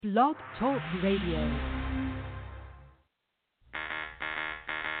Blog Talk Radio.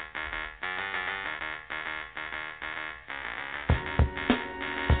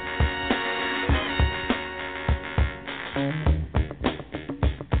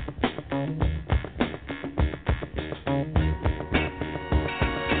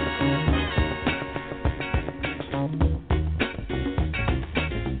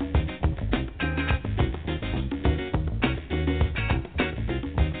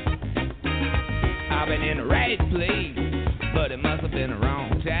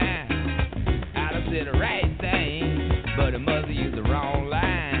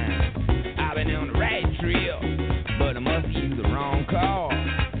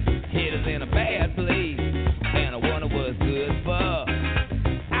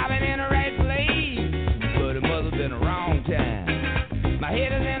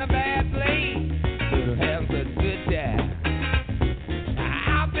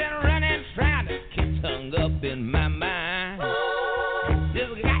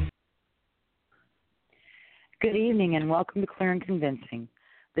 Good evening and welcome to Clear and Convincing,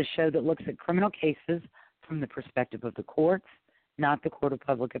 the show that looks at criminal cases from the perspective of the courts, not the court of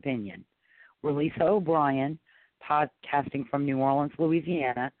public opinion. We're Lisa O'Brien, podcasting from New Orleans,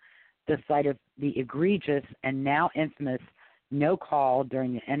 Louisiana, the site of the egregious and now infamous no call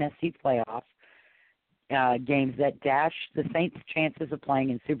during the NFC playoff games that dashed the Saints' chances of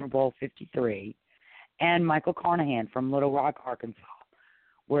playing in Super Bowl 53, and Michael Carnahan from Little Rock, Arkansas,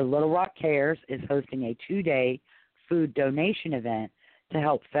 where Little Rock Cares is hosting a 2-day food donation event to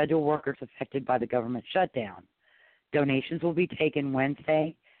help federal workers affected by the government shutdown. Donations will be taken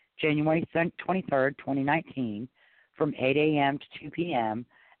Wednesday, January 23rd, 2019, from 8 a.m. to 2 p.m.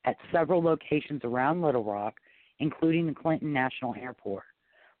 at several locations around Little Rock, including the Clinton National Airport.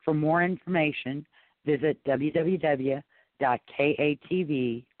 For more information, visit www.katv.com.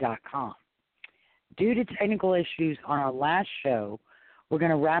 Due to technical issues on our last show, we're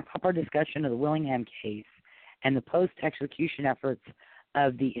going to wrap up our discussion of the Willingham case and the post-execution efforts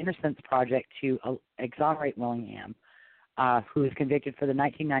of the Innocence Project to exonerate Willingham, who is convicted for the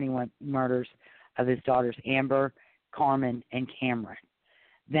 1991 murders of his daughters Amber, Carmen, and Cameron.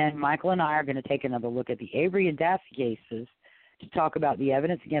 Then Michael and I are going to take another look at the Avery and Dassey cases to talk about the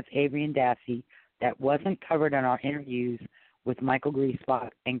evidence against Avery and Dassey that wasn't covered in our interviews with Michael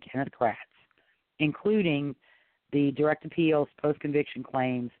Griesbach and Kenneth Kratz, including the direct appeals, post-conviction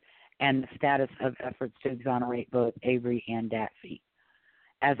claims, and the status of efforts to exonerate both Avery and Dassey.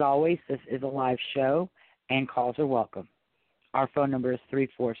 As always, this is a live show, and calls are welcome. Our phone number is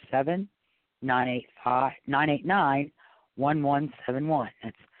 347-989-1171.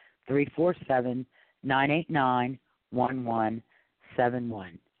 That's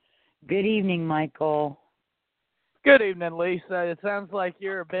 347-989-1171. Good evening, Michael. Good evening, Lisa. It sounds like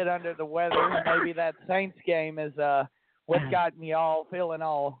you're a bit under the weather. Maybe that Saints game is what's gotten you all feeling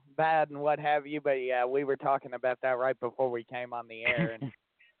all bad and what have you. But, yeah, we were talking about that right before we came on the air. And,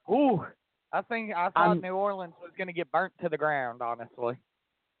 I thought New Orleans was going to get burnt to the ground, honestly.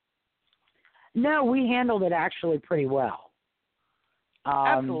 No, we handled it actually pretty well.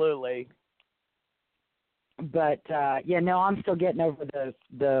 Absolutely. But, I'm still getting over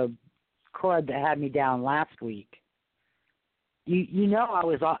the crud that had me down last week. You know I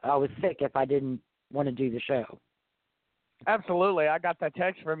was sick if I didn't want to do the show. Absolutely. I got that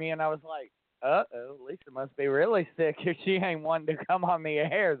text from you, and I was like, uh-oh, Lisa must be really sick if she ain't wanting to come on the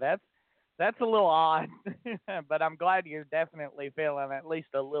air. That's a little odd. But I'm glad you're definitely feeling at least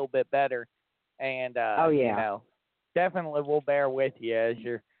a little bit better. And, definitely we'll bear with you as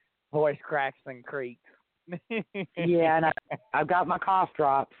your voice cracks and creaks. Yeah, and I've got my cough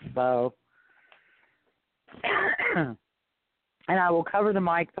drops, so... And I will cover the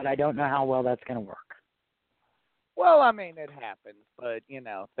mic, but I don't know how well that's going to work. Well, I mean, it happens, but,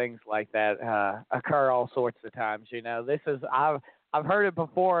 things like that occur all sorts of times, This is, I've heard it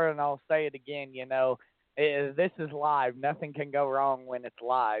before, and I'll say it again, this is live. Nothing can go wrong when it's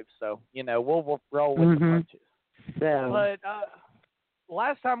live, so, we'll roll with the punches. So. But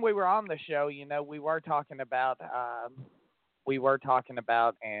last time we were on the show, we were talking about,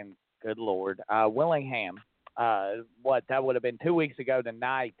 and good Lord, Willingham. That would have been 2 weeks ago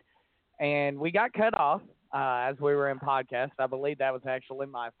tonight, and we got cut off as we were in podcast. I believe that was actually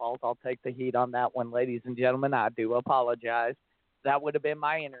my fault. I'll take the heat on that one, ladies and gentlemen. I do apologize. That would have been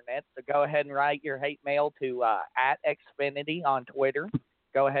my internet, so go ahead and write your hate mail to @Xfinity on Twitter.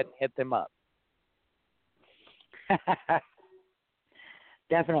 Go ahead and hit them up.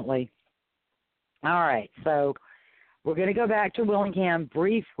 Definitely. All right, so we're going to go back to Willingham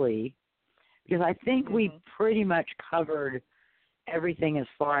briefly, because I think we pretty much covered everything as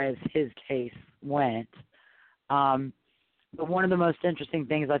far as his case went. But one of the most interesting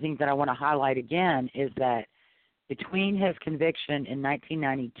things I think that I want to highlight again is that between his conviction in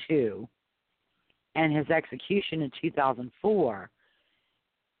 1992 and his execution in 2004,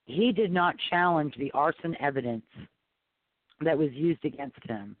 he did not challenge the arson evidence that was used against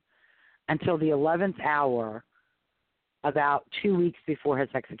him until the 11th hour, about 2 weeks before his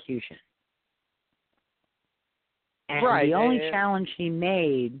execution. And the only challenge he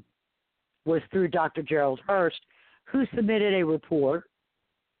made was through Dr. Gerald Hurst, who submitted a report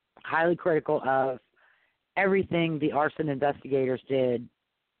highly critical of everything the arson investigators did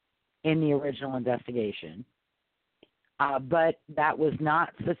in the original investigation. But that was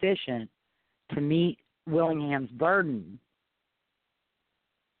not sufficient to meet Willingham's burden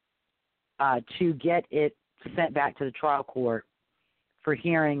to get it sent back to the trial court for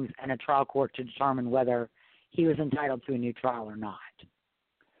hearings and a trial court to determine whether he was entitled to a new trial or not.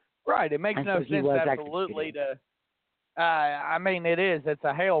 Right. It makes no sense absolutely to I mean, it's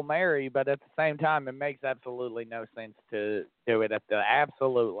a Hail Mary, but at the same time, it makes absolutely no sense to do it at the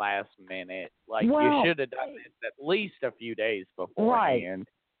absolute last minute. Like, you should have done this at least a few days beforehand.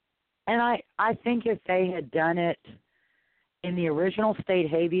 Right. And I think if they had done it in the original state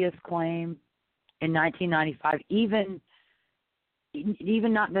habeas claim in 1995, even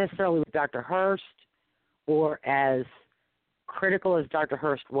not necessarily with Dr. Hurst or as critical as Dr.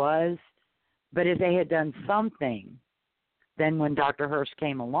 Hurst was, but if they had done something, then when Dr. Hurst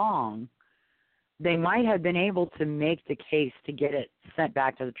came along, they might have been able to make the case to get it sent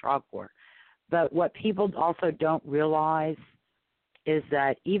back to the trial court. But what people also don't realize is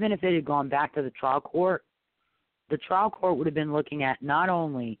that even if it had gone back to the trial court would have been looking at not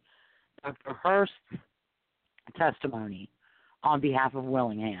only Dr. Hurst's testimony on behalf of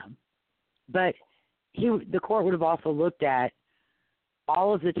Willingham, but the court would have also looked at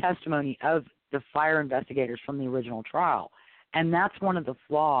all of the testimony of the fire investigators from the original trial. And that's one of the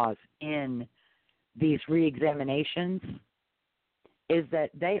flaws in these reexaminations, is that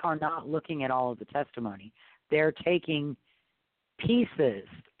they are not looking at all of the testimony. They're taking pieces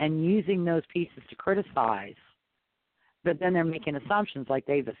and using those pieces to criticize, but then they're making assumptions like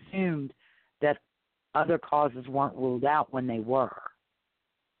they've assumed that other causes weren't ruled out when they were.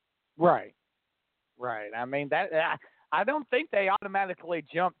 Right. Right. I mean, I don't think they automatically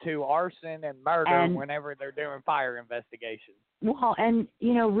jump to arson and murder whenever they're doing fire investigations. Well, and,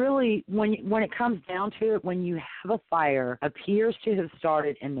 really, when it comes down to it, when you have a fire appears to have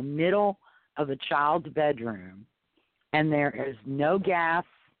started in the middle of a child's bedroom and there is no gas,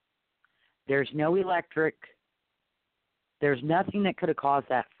 there's no electric, there's nothing that could have caused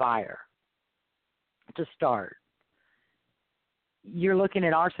that fire to start, you're looking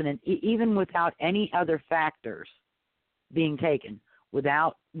at arson, and even without any other factors being taken,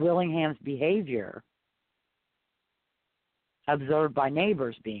 without Willingham's behavior observed by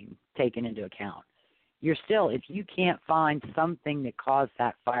neighbors being taken into account, you're still, if you can't find something that caused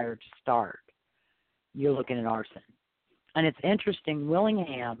that fire to start, you're looking at arson. And it's interesting,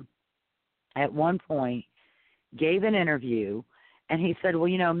 Willingham at one point gave an interview, and he said,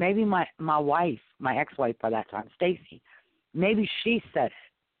 well, maybe my wife, my ex-wife by that time, Stacy, maybe she said it.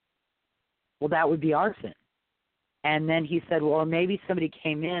 Well, that would be arson. And then he said, well, maybe somebody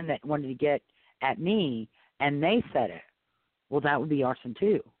came in that wanted to get at me, and they said it. Well, that would be arson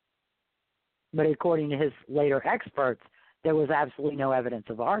too. But according to his later experts, there was absolutely no evidence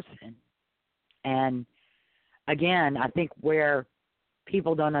of arson. And again, I think where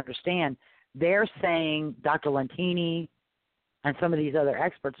people don't understand, they're saying, Dr. Lentini and some of these other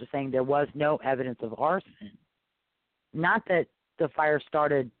experts are saying there was no evidence of arson. Not that the fire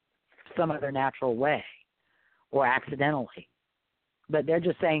started some other natural way or accidentally, but they're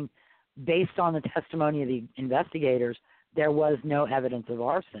just saying, based on the testimony of the investigators, there was no evidence of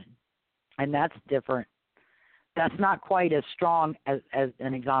arson. And that's different. That's not quite as strong as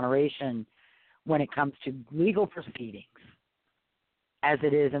an exoneration when it comes to legal proceedings as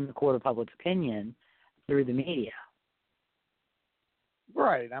it is in the court of public opinion through the media.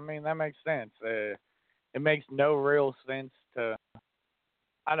 Right. I mean, that makes sense. It makes no real sense to,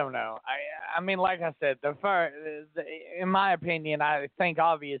 I don't know. I mean, like I said, in my opinion, I think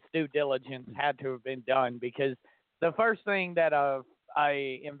obvious due diligence had to have been done, because the first thing that a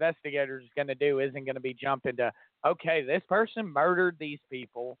investigator is going to do isn't going to be jump into, okay, this person murdered these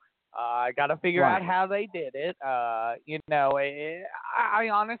people. I got to figure out how they did it. I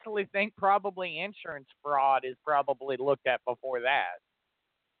honestly think probably insurance fraud is probably looked at before that.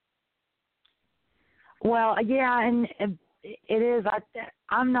 Well, yeah, and it is.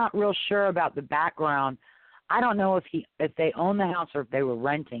 I'm not real sure about the background. I don't know if they own the house or if they were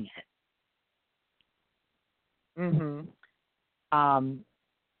renting it. Mhm.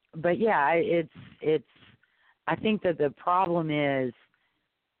 But yeah, it's. I think that the problem is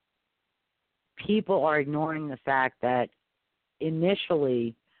people are ignoring the fact that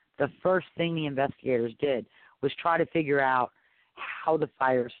initially the first thing the investigators did was try to figure out how the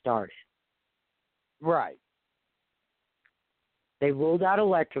fire started. Right. They ruled out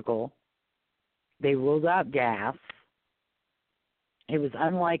electrical. They ruled out gas. It was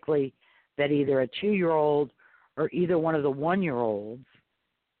unlikely that either a 2-year-old or either one of the 1-year-olds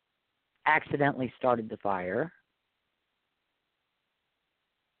accidentally started the fire.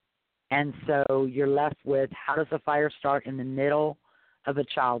 And so you're left with, how does a fire start in the middle of a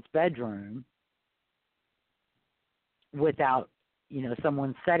child's bedroom without,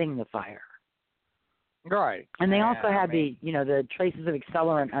 someone setting the fire? Right. And they also had the traces of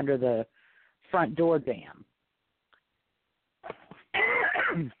accelerant under the front door dam,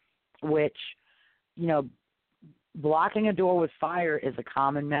 which, blocking a door with fire is a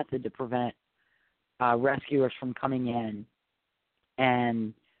common method to prevent rescuers from coming in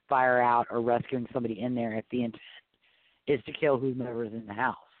and fire out or rescuing somebody in there if the intent is to kill whomever's in the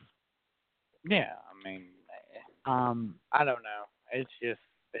house. Yeah, I don't know. It's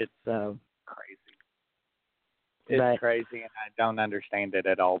so crazy. It's crazy, and I don't understand it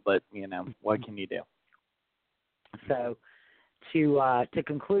at all. But what can you do? So, to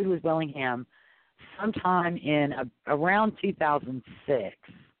conclude with Willingham, sometime in around 2006,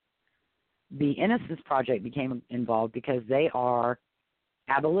 the Innocence Project became involved because they are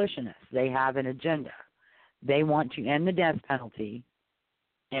abolitionists. They have an agenda. They want to end the death penalty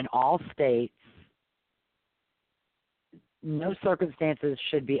in all states. No circumstances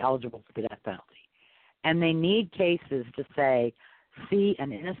should be eligible for the death penalty. And they need cases to say, see,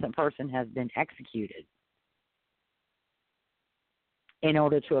 an innocent person has been executed in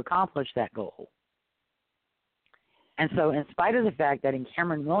order to accomplish that goal. And so in spite of the fact that in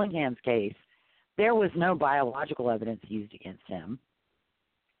Cameron Willingham's case, there was no biological evidence used against him,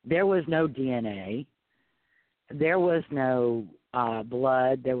 there was no DNA, there was no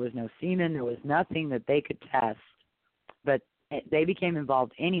blood, there was no semen, there was nothing that they could test, but they became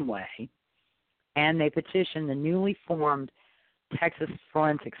involved anyway, and they petitioned the newly formed Texas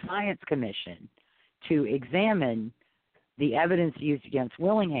Forensic Science Commission to examine the evidence used against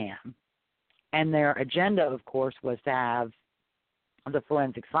Willingham. And their agenda, of course, was to have the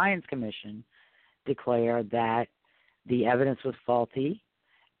Forensic Science Commission declare that the evidence was faulty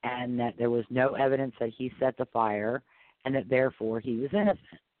and that there was no evidence that he set the fire and that therefore he was innocent.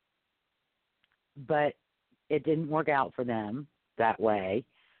 But it didn't work out for them that way.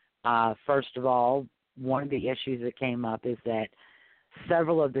 First of all, one of the issues that came up is that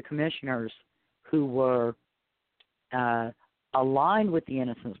several of the commissioners who were aligned with the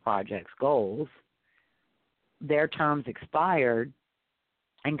Innocence Project's goals, their terms expired,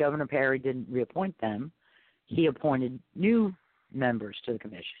 and Governor Perry didn't reappoint them. He appointed new members to the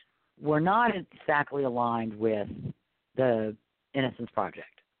commission. We're not exactly aligned with the Innocence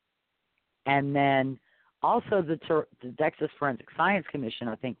Project. And then also the Texas Forensic Science Commission,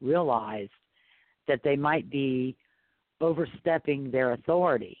 I think, realized that they might be overstepping their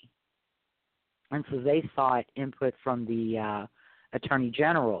authority. And so they sought input from the Attorney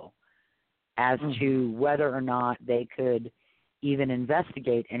General as to whether or not they could even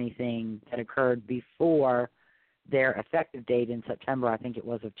investigate anything that occurred before their effective date in September, I think it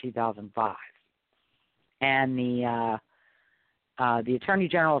was, of 2005. And the Attorney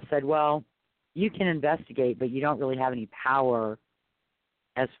General said, well, you can investigate, but you don't really have any power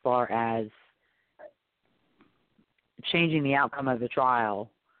as far as changing the outcome of the trial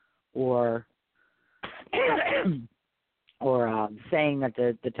or saying that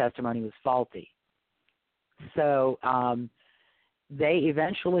the testimony was faulty. So they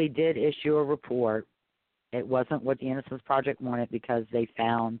eventually did issue a report. It wasn't what the Innocence Project wanted because they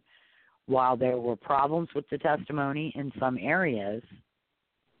found while there were problems with the testimony in some areas,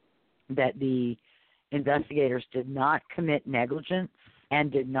 that the investigators did not commit negligence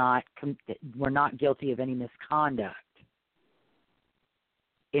and were not guilty of any misconduct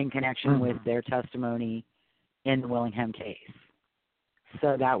in connection with their testimony in the Willingham case.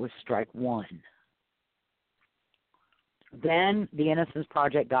 So that was strike one. Then the Innocence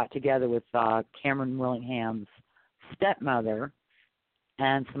Project got together with Cameron Willingham's stepmother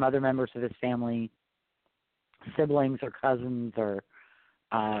and some other members of his family, siblings or cousins or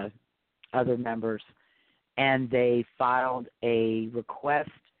other members, and they filed a request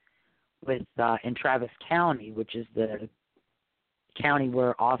with in Travis County, which is the county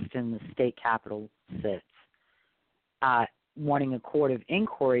where Austin, the state capital, sits. wanting a court of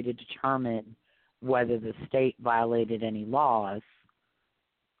inquiry to determine whether the state violated any laws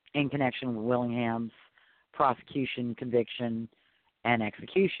in connection with Willingham's prosecution, conviction, and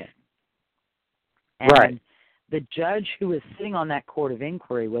execution. And Right. the judge who was sitting on that court of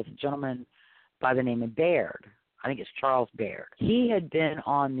inquiry was a gentleman by the name of Baird. I think it's Charles Baird. He had been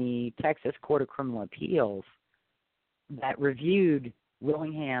on the Texas Court of Criminal Appeals that reviewed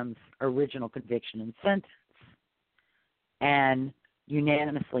Willingham's original conviction and sentence and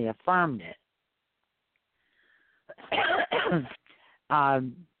unanimously affirmed it.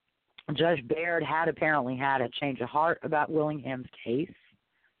 Judge Baird had apparently had a change of heart about Willingham's case,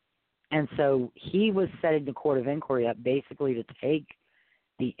 and so he was setting the court of inquiry up basically to take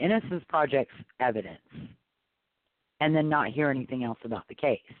the Innocence Project's evidence and then not hear anything else about the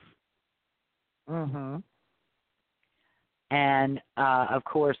case. Mm-hmm. And, of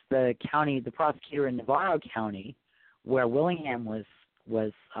course, the prosecutor in Navarro County, where Willingham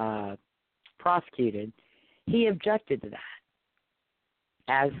was prosecuted, he objected to that,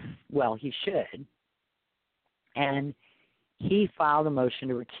 as well he should. And he filed a motion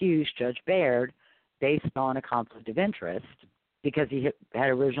to recuse Judge Baird based on a conflict of interest because he had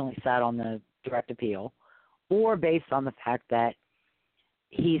originally sat on the direct appeal, or based on the fact that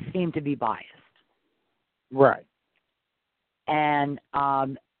he seemed to be biased. Right. And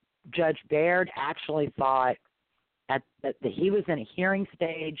Judge Baird actually thought that he was in a hearing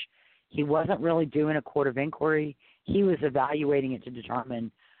stage. He wasn't really doing a court of inquiry. He was evaluating it to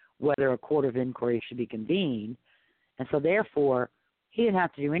determine whether a court of inquiry should be convened. And so, therefore, he didn't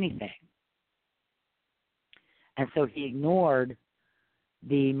have to do anything. And so he ignored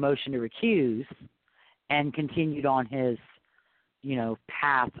the motion to recuse and continued on his,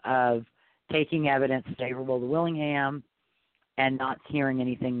 path of taking evidence favorable to Willingham and not hearing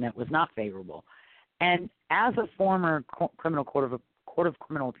anything that was not favorable. And as a former criminal court of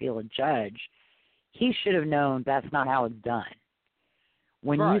criminal appeal judge, he should have known that's not how it's done.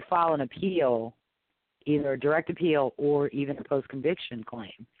 When Right. you file an appeal, either a direct appeal or even a post-conviction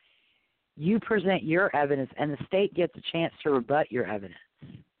claim, you present your evidence and the state gets a chance to rebut your evidence.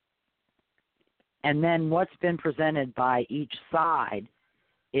 And then what's been presented by each side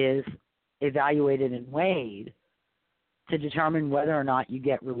is evaluated and weighed to determine whether or not you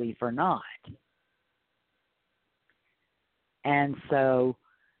get relief or not. And so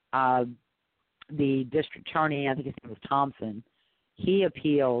the district attorney, I think his name was Thompson, he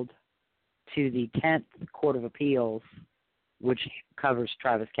appealed to the 10th Court of Appeals, which covers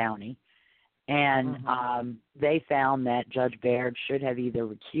Travis County, and they found that Judge Baird should have either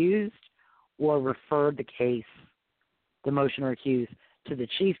recused or referred the case, the motion to recuse, to the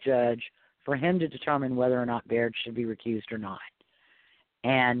chief judge for him to determine whether or not Baird should be recused or not.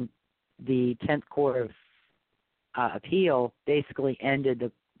 And the 10th Court of Appeal basically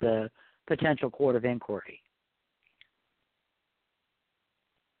ended the potential court of inquiry.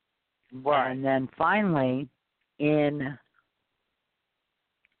 Right. And then finally, in,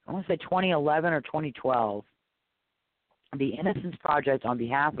 I want to say 2011 or 2012, the Innocence Project, on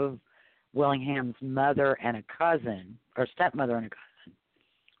behalf of Willingham's mother and a cousin, or stepmother and a cousin,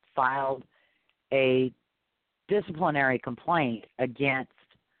 filed a disciplinary complaint against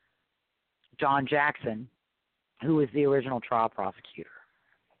John Jackson, who was the original trial prosecutor.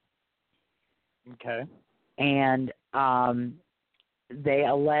 Okay. And they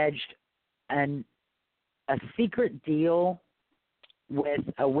alleged a secret deal with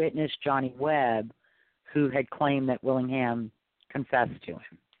a witness, Johnny Webb, who had claimed that Willingham confessed to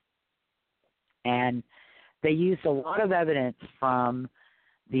him. And they used a lot of evidence from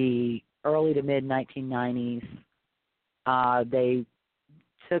the early to mid-1990s. They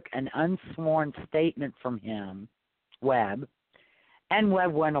took an unsworn statement from him, Webb, and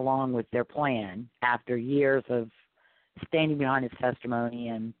Webb went along with their plan after years of standing behind his testimony.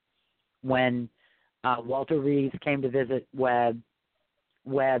 And when Walter Reeves came to visit Webb,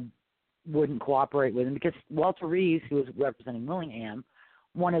 Webb wouldn't cooperate with him because Walter Reeves, who was representing Willingham,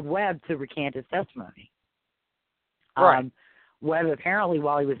 wanted Webb to recant his testimony. Right. Webb, apparently,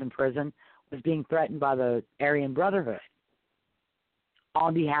 while he was in prison, was being threatened by the Aryan Brotherhood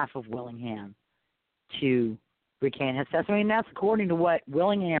on behalf of Willingham to recant his testimony. And that's according to what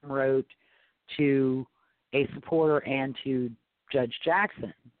Willingham wrote to a supporter and to Judge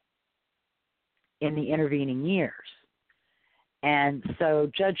Jackson in the intervening years. And so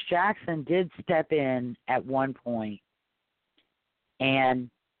Judge Jackson did step in at one point,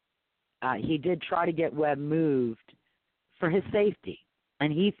 and he did try to get Webb moved for his safety.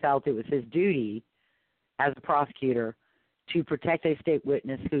 And he felt it was his duty as a prosecutor to protect a state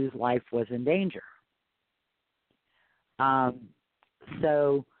witness whose life was in danger.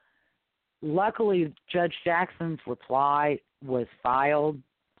 So luckily, Judge Jackson's reply was filed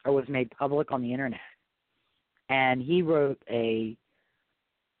or was made public on the internet, and he wrote a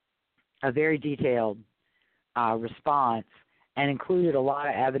very detailed response and included a lot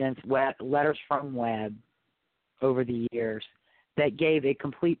of evidence, letters from Webb over the years that gave a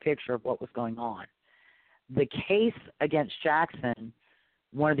complete picture of what was going on. The case against Jackson,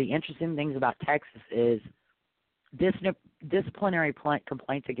 one of the interesting things about Texas is disciplinary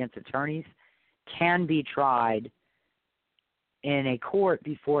complaints against attorneys can be tried in a court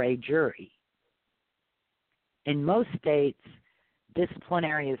before a jury. In most states,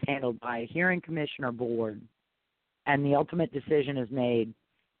 disciplinary is handled by a hearing commission or board, and the ultimate decision is made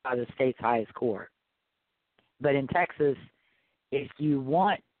by the state's highest court. But in Texas, if you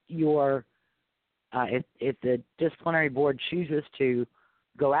want your if the disciplinary board chooses to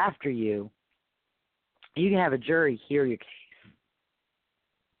go after you, you can have a jury hear your case.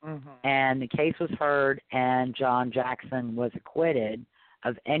 Mm-hmm. And the case was heard, and John Jackson was acquitted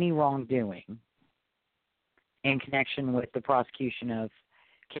of any wrongdoing in connection with the prosecution of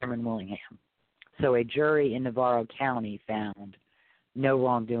Cameron Willingham. So a jury in Navarro County found no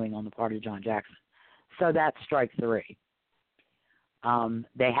wrongdoing on the part of John Jackson. So that's strike three.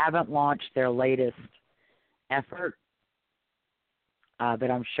 They haven't launched their latest effort,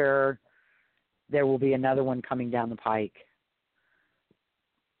 but I'm sure there will be another one coming down the pike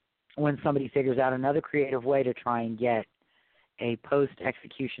when somebody figures out another creative way to try and get a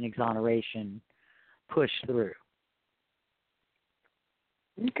post-execution exoneration pushed through.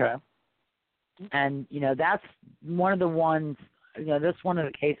 Okay. And, that's one of the ones, that's one of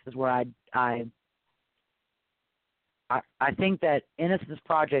the cases where I think that Innocence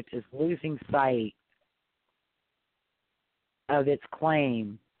Project is losing sight of its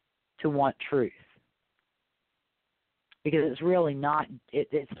claim to want truth, because it's really not.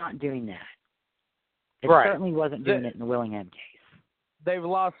 It's not doing that. It certainly wasn't doing it in the Willingham case. They've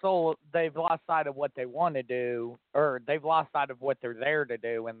lost sight of what they want to do, or they've lost sight of what they're there to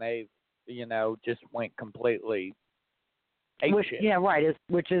do, and they've just went completely apeshit.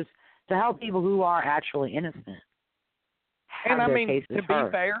 Which is to help people who are actually innocent. And I mean, to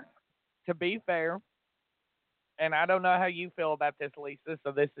be fair, and I don't know how you feel about this, Lisa,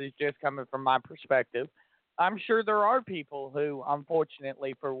 so this is just coming from my perspective. I'm sure there are people who,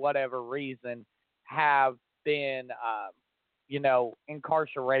 unfortunately, for whatever reason, have been,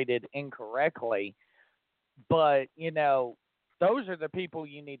 incarcerated incorrectly. But, those are the people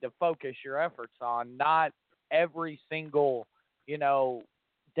you need to focus your efforts on, not every single,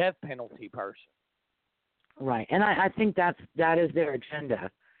 death penalty person. Right, and I think that is their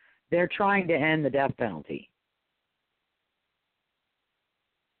agenda. They're trying to end the death penalty.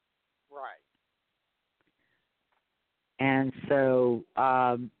 Right. And so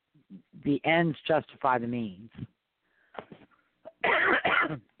the ends justify the means.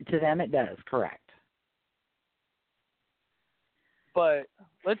 To them, it does, correct. But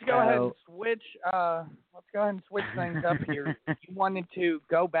let's go ahead and switch. Let's go ahead and switch things up here. You wanted to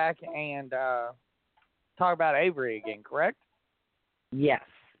go back and talk about Avery again, correct? Yes.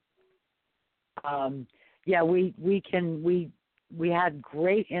 We had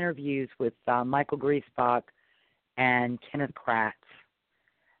great interviews with Michael Griesbach and Kenneth Kratz.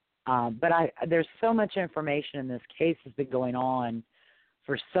 But there's so much information in this case that's been going on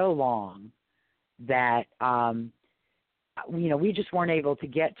for so long that we just weren't able to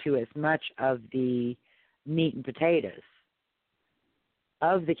get to as much of the meat and potatoes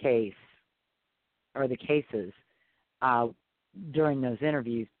of the case or the cases during those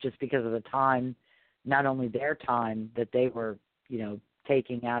interviews, just because of the time, not only their time that they were,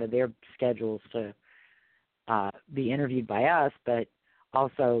 taking out of their schedules to be interviewed by us, but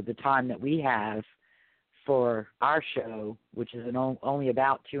also the time that we have for our show, which is only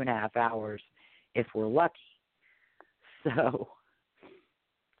about 2.5 hours if we're lucky. So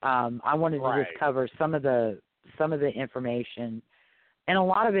I wanted to just cover some of the information, and a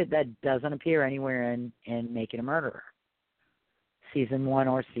lot of it that doesn't appear anywhere in Making a Murderer, Season 1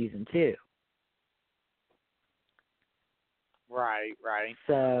 or Season 2. Right.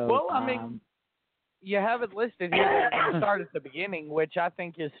 So, well, I mean, you have it listed here to start at the beginning, which I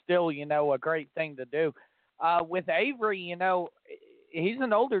think is still, a great thing to do. With Avery, he's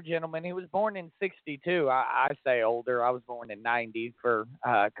an older gentleman. He was born in 1962. I say older. I was born in 1990 for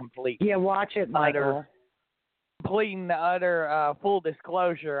complete. Yeah, watch it, Michael. Complete and utter full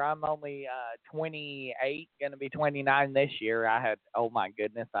disclosure. I'm only 28, going to be 29 this year. Oh my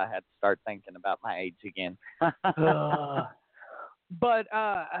goodness, I had to start thinking about my age again. But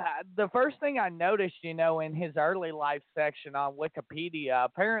the first thing I noticed, in his early life section on Wikipedia,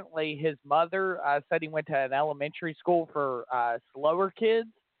 apparently his mother said he went to an elementary school for slower kids,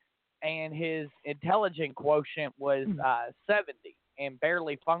 and his intelligence quotient was 70 and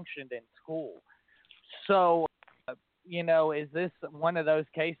barely functioned in school. So, is this one of those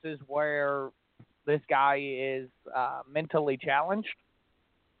cases where this guy is mentally challenged?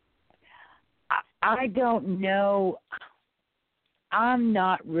 I don't know. I'm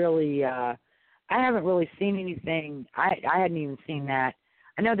not really. I haven't really seen anything. I hadn't even seen that.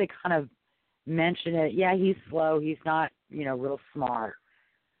 I know they kind of mention it. Yeah, he's slow. He's not, real smart.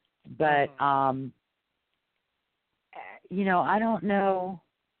 But I don't know.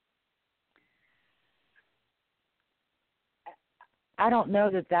 I don't know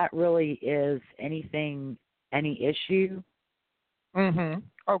that really is any issue.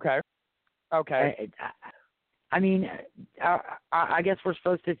 Okay. I mean, I guess we're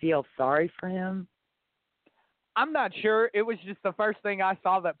supposed to feel sorry for him. I'm not sure. It was just the first thing I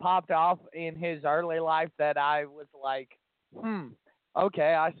saw that popped off in his early life that I was like,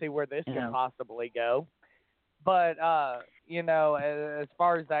 okay, I see where this could possibly go. But, as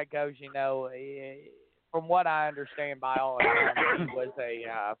far as that goes, from what I understand by all accounts, he was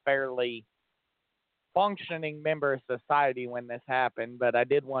a fairly functioning member of society when this happened. But I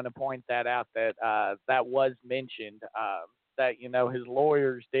did want to point that out, that that was mentioned, that, his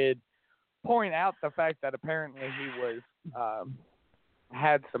lawyers did point out the fact that apparently he was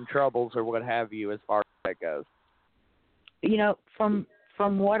had some troubles or what have you as far as that goes. From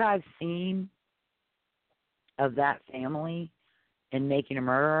what I've seen of that family in Making a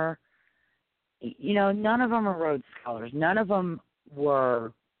Murderer, none of them are Rhodes Scholars. None of them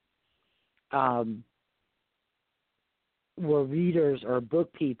were readers or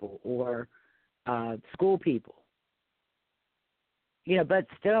book people or school people. But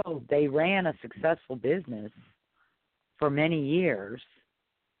still, they ran a successful business for many years.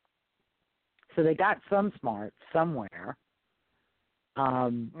 So they got some smarts somewhere.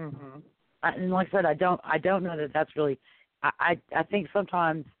 And like I said, I don't know that that's really. I think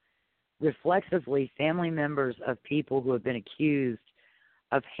sometimes reflexively, family members of people who have been accused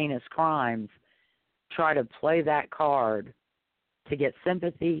of heinous crimes try to play that card to get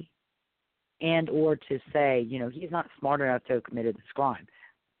sympathy and or to say, he's not smart enough to have committed this crime.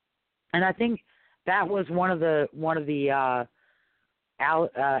 And I think that was one of the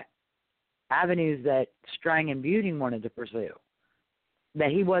avenues that Strang and Buting wanted to pursue, that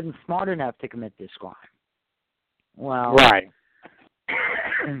he wasn't smart enough to commit this crime. Well, right.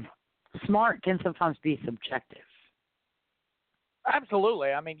 Smart can sometimes be subjective.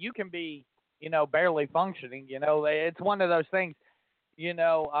 Absolutely. I mean, you can be, barely functioning. It's one of those things.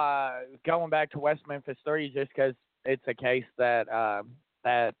 Going back to West Memphis 3, just because it's a case that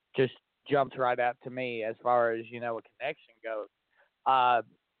that just jumps right out to me as far as, a connection goes.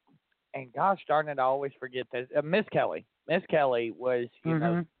 And gosh darn it, I always forget this. Miss Kelly. Miss Kelly was,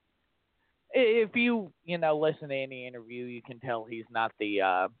 if you, listen to any interview, you can tell he's not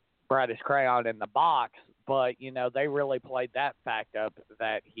the brightest crayon in the box, but, they really played that fact up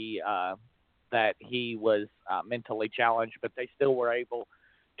that he was mentally challenged, but they still were able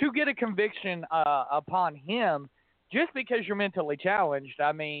to get a conviction upon him. Just because you're mentally challenged,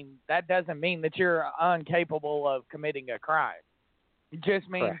 I mean, that doesn't mean that you're incapable of committing a crime. It just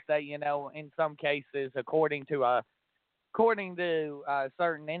means that, in some cases, according to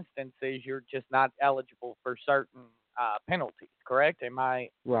certain instances, you're just not eligible for certain penalties, correct? Am I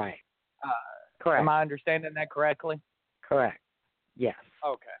right? Correct. Am I understanding that correctly? Correct. Yes.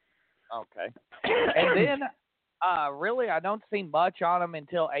 Okay. And then, really, I don't see much on him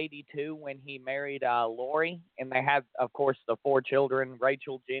until 1982 when he married Lori, and they had, of course, the 4 children: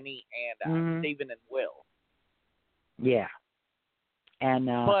 Rachel, Jenny, and Stephen and Will. Yeah. And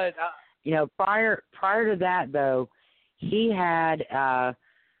but prior to that, though, he had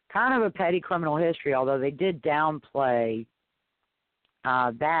kind of a petty criminal history. Although they did downplay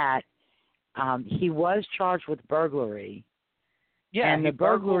that, he was charged with burglary. Yeah, and the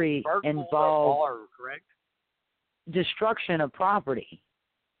burglary involved bar, correct? Destruction of property.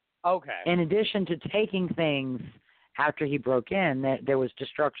 Okay. In addition to taking things after he broke in, there was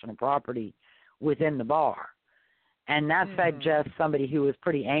destruction of property within the bar. And that suggests somebody who was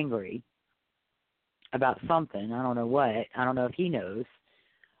pretty angry about something. I don't know what. I don't know if he knows.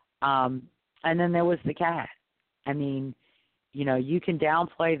 And then there was the cat. I mean, you can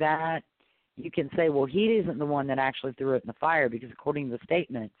downplay that. You can say, well, he isn't the one that actually threw it in the fire, because according to the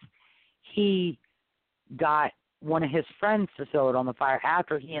statements, he got one of his friends to throw it on the fire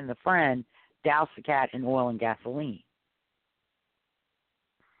after he and the friend doused the cat in oil and gasoline.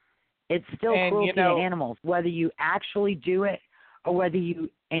 It's still And, cruelty to animals, whether you actually do it or whether you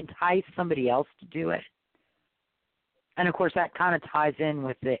entice somebody else to do it. And, of course, that kind of ties in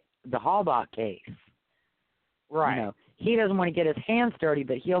with the Halbach case. Right. You know, he doesn't want to get his hands dirty,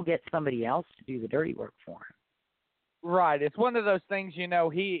 but he'll get somebody else to do the dirty work for him. Right. It's one of those things, you know,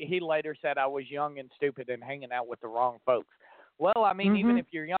 he later said I was young and stupid and hanging out with the wrong folks. Well, I mean, even if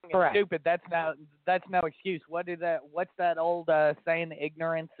you're young and Correct. stupid, that's no excuse. What's that old saying?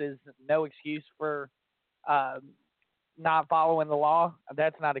 Ignorance is no excuse for not following the law.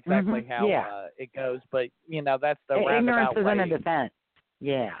 That's not exactly how it goes, but you know, that's the roundabout ignorance isn't way. a defense.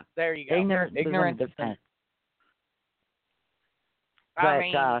 Yeah. There you go. Ignorance isn't a defense.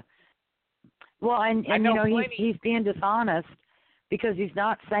 But well, and you know, he's being dishonest because he's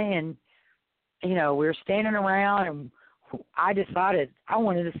not saying, you know, we're standing around and I decided I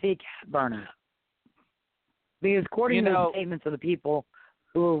wanted to see a cat burn up. Because according to the statements of the people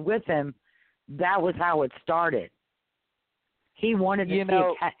who were with him, that was how it started. He wanted to see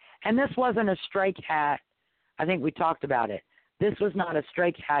a cat. And this wasn't a stray cat. I think we talked about it. This was not a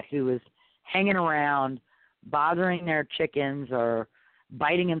stray cat who was hanging around, bothering their chickens or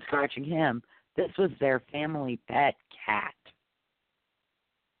biting and scratching him. This was their family pet cat.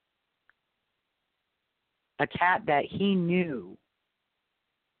 A cat that he knew.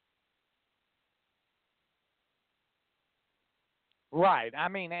 Right. I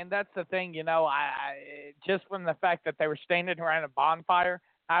mean, and that's the thing, you know, I just from the fact that they were standing around a bonfire,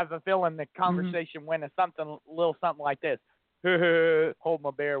 I have a feeling the conversation went to something like this. Hold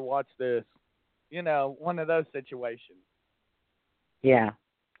my bear, watch this. You know, one of those situations. Yeah.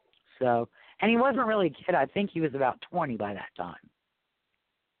 So, and he wasn't really a kid. I think he was about 20 by that time.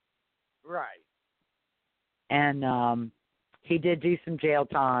 Right. And he did do some jail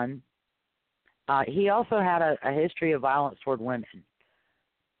time. He also had a history of violence toward women.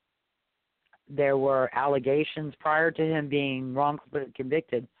 There were allegations prior to him being wrongfully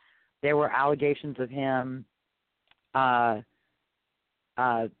convicted. There were allegations of him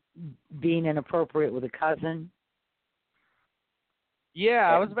being inappropriate with a cousin.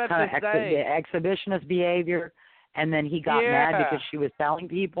 Yeah, I was about to say. The exhibitionist behavior, and then he got mad because she was telling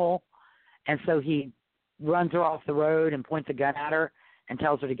people, and so he runs her off the road and points a gun at her and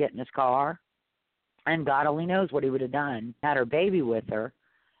tells her to get in his car. And God only knows what he would have done. Had her baby with her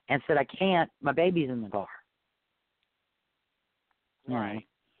and said, I can't, my baby's in the car. Right,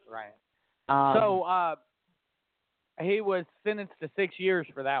 right. So he was sentenced to 6 years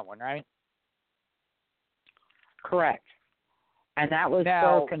for that one, right? Correct. And that was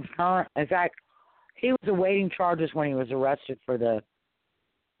for concurrent. In fact, he was awaiting charges when he was arrested for the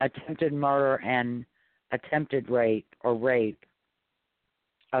attempted murder and attempted rape of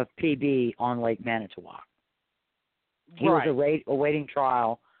PB on Lake Manitowoc. He was awaiting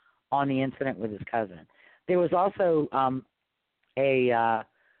trial on the incident with his cousin. There was also a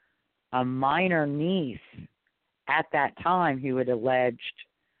minor niece at that time who had alleged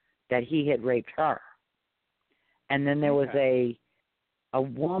that he had raped her. And then there was a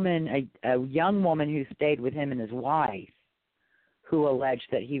woman, a young woman who stayed with him and his wife who alleged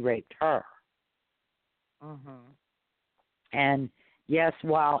that he raped her. And yes,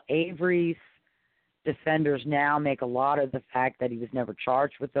 while Avery's defenders now make a lot of the fact that he was never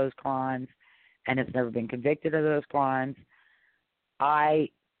charged with those crimes and has never been convicted of those crimes, I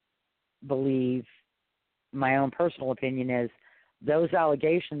believe, my own personal opinion is, those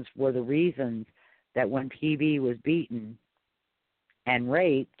allegations were the reasons that when PB was beaten and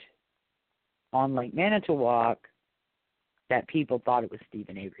raped on Lake Manitowoc, that people thought it was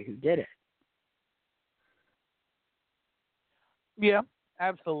Stephen Avery who did it. Yeah,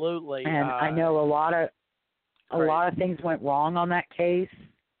 absolutely. And I know a lot of things went wrong on that case,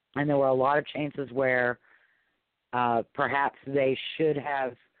 and there were a lot of chances where perhaps they should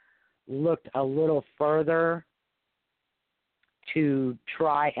have looked a little further to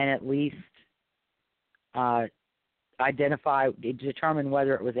try and at least determine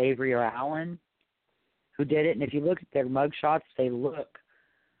whether it was Avery or Allen who did it. And if you look at their mugshots, they look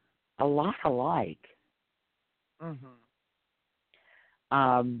a lot alike.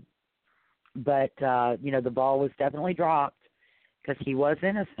 But the ball was definitely dropped because he was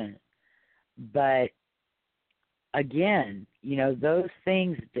innocent. But again, those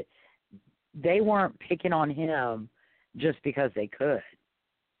things, they weren't picking on him just because they could.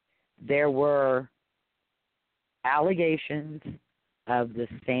 There were allegations of the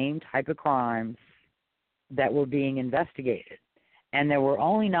same type of crimes that were being investigated, and they were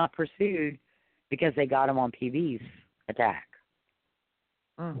only not pursued because they got him on PB's attack.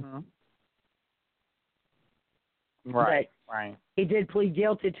 Right. Right. He did plead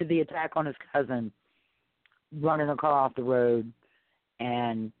guilty to the attack on his cousin, running the car off the road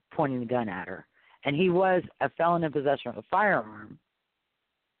and pointing the gun at her. And he was a felon in possession of a firearm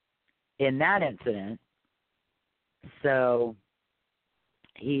in that incident. So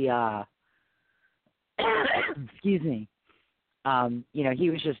he, excuse me, he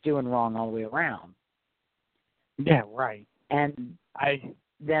was just doing wrong all the way around. Yeah, right. And I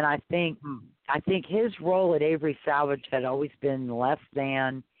think his role at Avery Salvage had always been less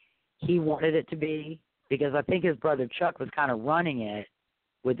than he wanted it to be, because I think his brother Chuck was kind of running it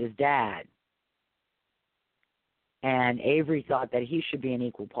with his dad. And Avery thought that he should be an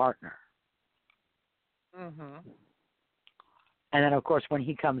equal partner. Mm-hmm. And then, of course, when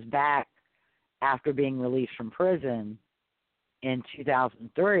he comes back after being released from prison in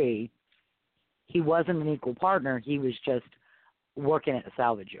 2003, he wasn't an equal partner. He was just working at the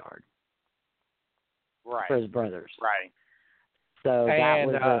salvage yard for his brothers. Right. So that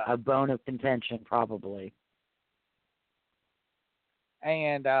was a bone of contention, probably.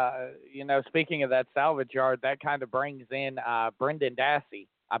 And, speaking of that salvage yard, that kind of brings in Brendan Dassey.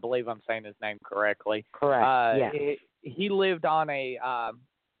 I believe I'm saying his name correctly. Correct, yes. He lived on a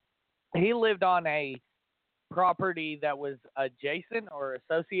property that was adjacent or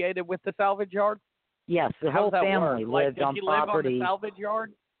associated with the salvage yard? Yes, the whole family lived on property. Did he live on the salvage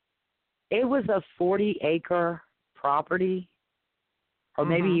yard? It was a 40-acre property, or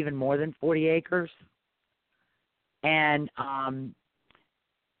maybe even more than 40 acres. And, I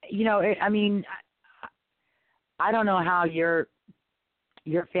don't know how your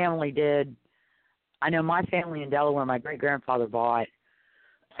family did. I know my family in Delaware, my great-grandfather bought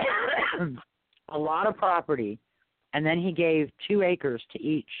a lot of property, and then he gave 2 acres to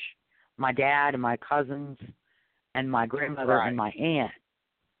each, my dad and my cousins and my grandmother and my aunt,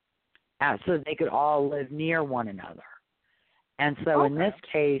 so they could all live near one another. And so in this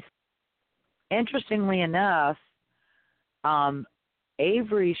case, interestingly enough,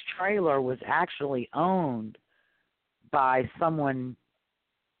 Avery's trailer was actually owned by someone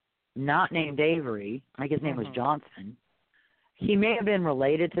not named Avery. I think his name was Johnson. He may have been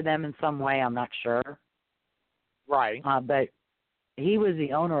related to them in some way. I'm not sure. Right. But he was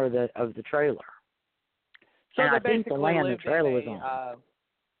the owner of the trailer. So and they I think the land the trailer was on.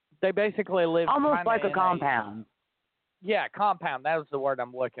 They basically lived almost like a compound. Yeah, compound. That was the word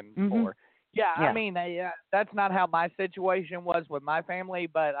I'm looking for. Yeah, I mean, that's not how my situation was with my family,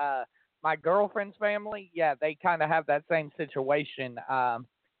 but my girlfriend's family, they kind of have that same situation.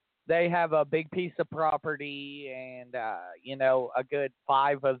 They have a big piece of property, and a good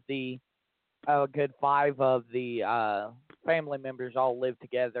five of the family members all live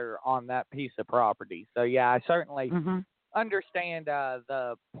together on that piece of property. So I certainly understand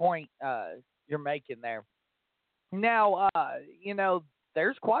the point you're making there. Now,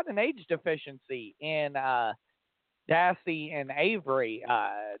 there's quite an age deficiency in Dassey and Avery.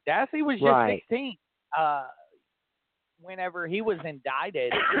 Dassey was just 16 whenever he was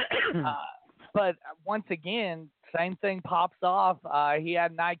indicted. But once again, same thing pops off. He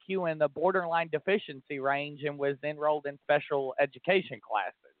had an IQ in the borderline deficiency range and was enrolled in special education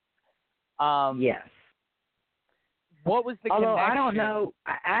classes. Yes. What was the Although connection? I don't know.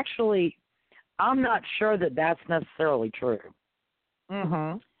 Actually, I'm not sure that that's necessarily true.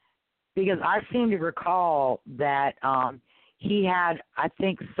 Because I seem to recall that he had, I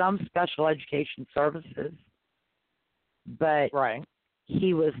think, some special education services, but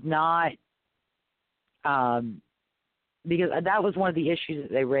he was not, because that was one of the issues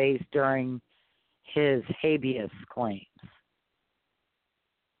that they raised during his habeas claims.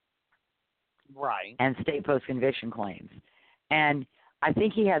 And state post-conviction claims. And I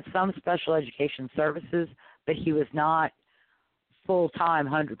think he had some special education services, but he was not full-time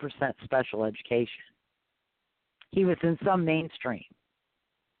 100% special education. He was in some mainstream.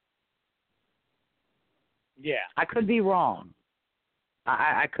 Yeah. I could be wrong.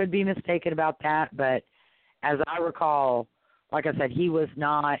 I could be mistaken about that, but as I recall, like I said, he was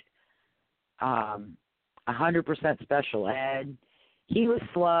not 100% special ed. He was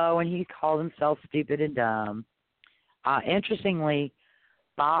slow, and he called himself stupid and dumb. Interestingly,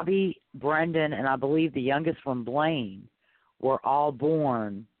 Bobby, Brendan, and I believe the youngest one, Blaine, were all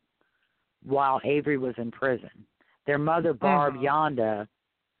born while Avery was in prison. Their mother, Barb Yonda,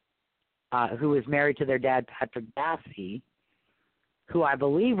 who was married to their dad, Patrick Dassey, who I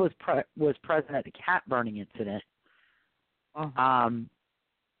believe was present at the cat burning incident,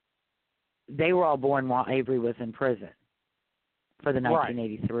 they were all born while Avery was in prison for the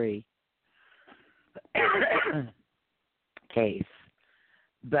 1983 case.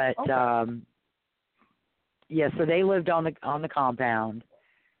 But, Yeah, so they lived on the compound,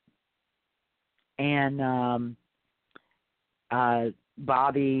 and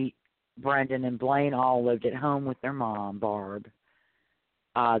Bobby, Brendan, and Blaine all lived at home with their mom, Barb.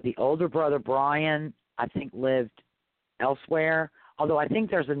 The older brother, Brian, I think lived elsewhere, although I think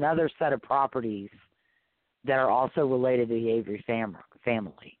there's another set of properties that are also related to the Avery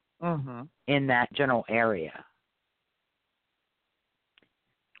family in that general area.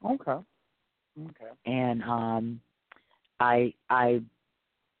 Okay. And I'm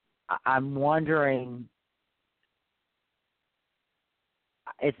wondering.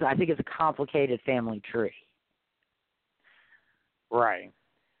 I think it's a complicated family tree. Right.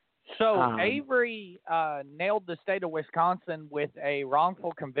 So Avery nailed the state of Wisconsin with a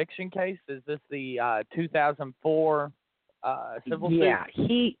wrongful conviction case. Is this the 2004 civil suit? Yeah,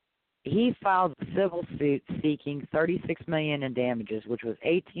 he filed a civil suit seeking $36 million in damages, which was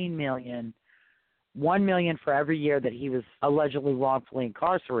 $18 million, $1 million for every year that he was allegedly wrongfully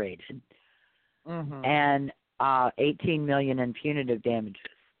incarcerated, and $18 million in punitive damages.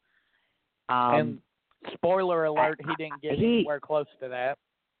 And spoiler alert, he didn't get anywhere close to that.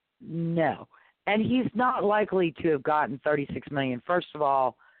 No. And he's not likely to have gotten $36 million. First of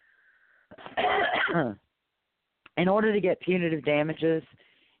all, in order to get punitive damages,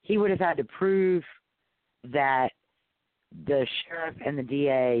 he would have had to prove that the sheriff and the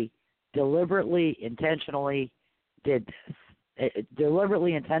DA deliberately, intentionally did this.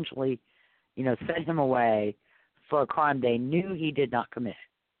 Deliberately, intentionally, sent him away for a crime they knew he did not commit.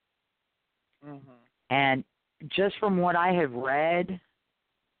 And just from what I have read,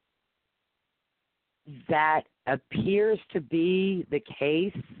 that appears to be the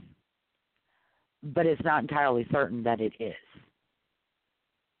case, but it's not entirely certain that it is.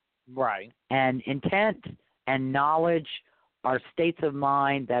 Right. And intent and knowledge are states of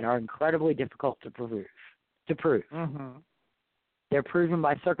mind that are incredibly difficult to prove. They're proven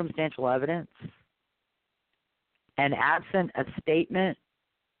by circumstantial evidence. And absent a statement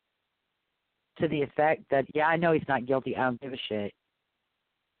to the effect that, yeah, I know he's not guilty, I don't give a shit,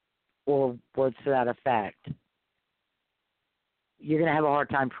 or words to that effect, you're going to have a hard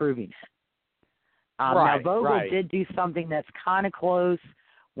time proving it. Now, Vogel did do something that's kind of close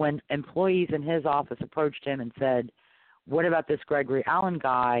when employees in his office approached him and said, what about this Gregory Allen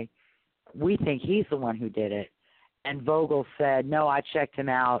guy? We think he's the one who did it. And Vogel said, no, I checked him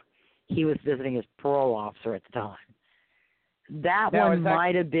out. He was visiting his parole officer at the time. That one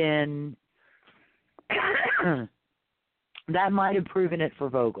might have been... that might have proven it for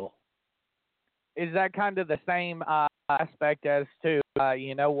Vogel. Is that kind of the same aspect as to,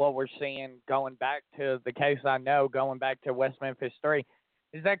 what we're seeing going back to the case I know, going back to West Memphis 3?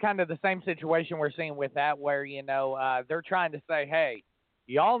 Is that kind of the same situation we're seeing with that where, they're trying to say, hey,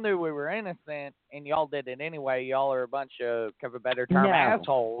 y'all knew we were innocent and y'all did it anyway. Y'all are a bunch of a better term,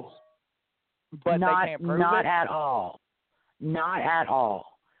 assholes. But they can't prove it? Not at all. Not at all.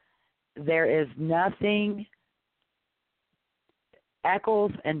 There is nothing.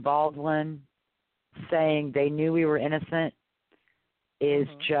 Eccles and Baldwin saying they knew we were innocent is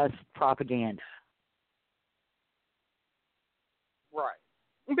just propaganda. Right.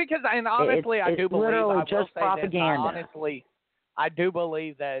 Because, and honestly, I do believe, literally I just will say propaganda. this, honestly, I do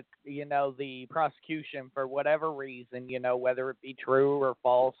believe that, the prosecution, for whatever reason, whether it be true or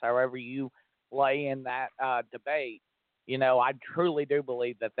false, however you lay in that debate, I truly do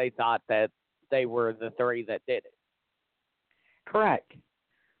believe that they thought that they were the three that did it. Correct.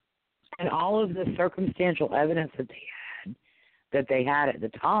 And all of the circumstantial evidence that they had at the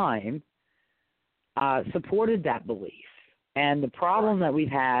time supported that belief. And the problem that we've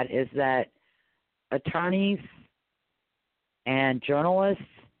had is that attorneys and journalists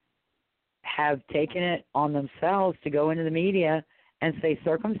have taken it on themselves to go into the media and say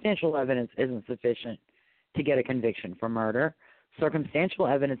circumstantial evidence isn't sufficient to get a conviction for murder. Circumstantial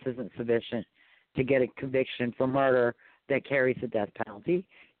evidence isn't sufficient to get a conviction for murder that carries the death penalty.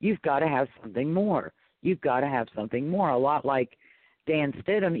 You've got to have something more. You've got to have something more. A lot like Dan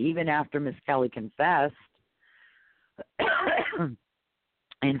Stidham, even after Miss Kelly confessed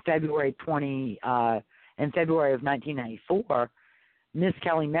in February of 1994, Miss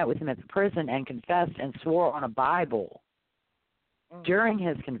Kelly met with him at the prison and confessed and swore on a Bible during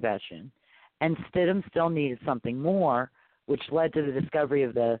his confession. And Stidham still needed something more, which led to the discovery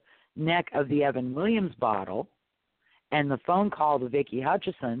of the neck of the Evan Williams bottle and the phone call to Vicki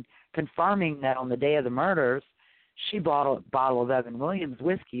Hutchison confirming that on the day of the murders, she bought a bottle of Evan Williams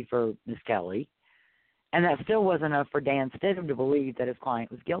whiskey for Miss Kelly, and that still wasn't enough for Dan Stidham to believe that his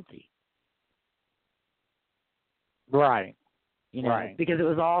client was guilty. Right. Because it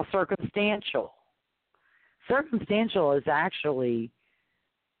was all circumstantial. circumstantial is actually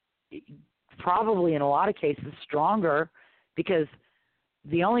probably in a lot of cases stronger because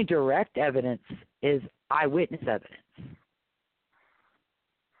the only direct evidence is eyewitness evidence.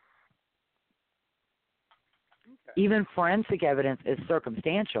 Okay. Even forensic evidence is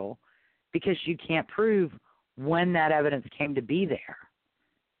circumstantial because you can't prove when that evidence came to be there.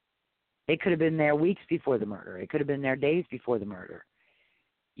 It could have been there weeks before the murder. It could have been there days before the murder.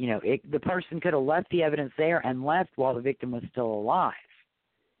 You know, the person could have left the evidence there and left while the victim was still alive.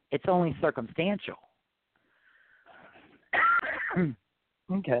 It's only circumstantial.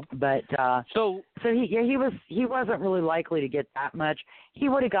 Okay. But so he wasn't really likely to get that much. He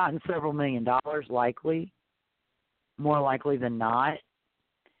would have gotten several $1 million likely, more likely than not.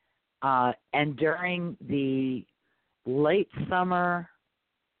 And during the late summer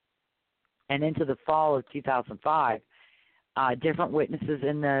and into the fall of 2005, different witnesses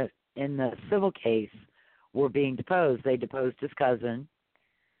in the civil case were being deposed. They deposed his cousin,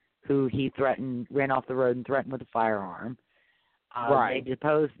 who he ran off the road and threatened with a firearm. Right. They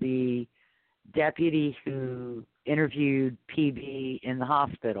deposed the deputy who interviewed PB in the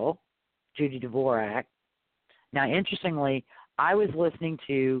hospital, Judy Dvorak. Now, interestingly, I was listening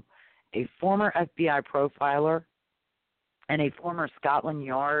to a former FBI profiler and a former Scotland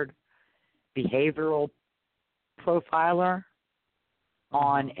Yard behavioral profiler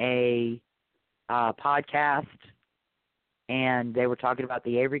on a podcast, and they were talking about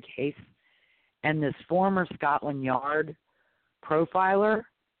the Avery case. And this former Scotland Yard profiler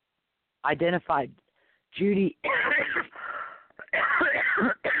identified Judy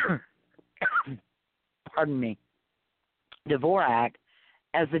pardon me, Dvorak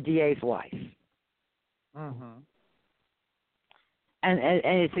as the DA's wife. Mm-hmm. And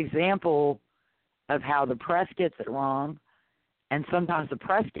it's an example of how the press gets it wrong, and sometimes the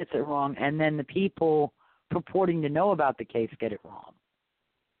press gets it wrong, and then the people purporting to know about the case get it wrong.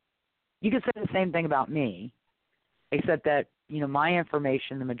 You could say the same thing about me, except that, you know, my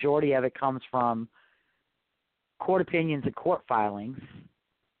information, the majority of it comes from court opinions and court filings.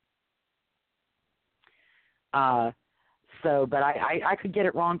 But I could get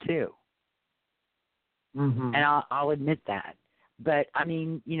it wrong too. Mm-hmm. And I'll admit that. But, I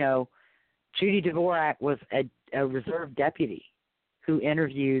mean, you know, Judy Dvorak was a reserve deputy who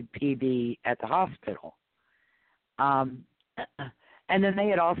interviewed PB at the hospital. And then they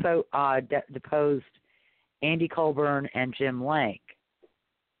had also deposed Andy Colburn and Jim Link.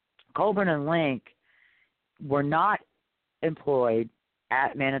 Colburn and Link were not employed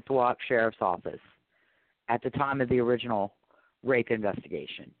at Manitowoc Sheriff's Office at the time of the original rape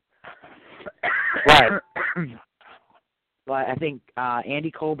investigation. Right. But I think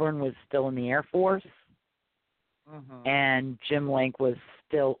Andy Colburn was still in the Air Force, mm-hmm. and Jim Link was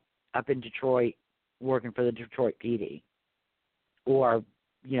still up in Detroit working for the Detroit PD, or,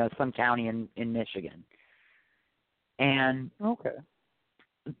 you know, some county in Michigan. And okay,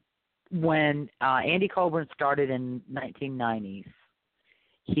 when Andy Colburn started in 1990s,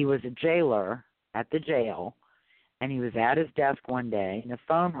 he was a jailer at the jail, and he was at his desk one day, and the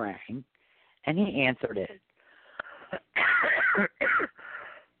phone rang, and he answered it.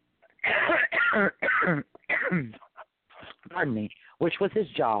 Pardon me, which was his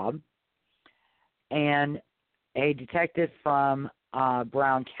job, and a detective from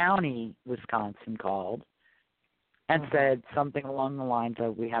Brown County, Wisconsin, called and said something along the lines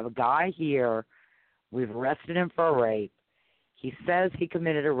of, "We have a guy here, we've arrested him for a rape. He says he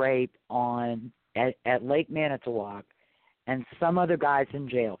committed a rape at Lake Manitowoc, and some other guy's in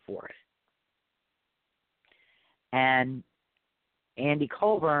jail for it." And Andrew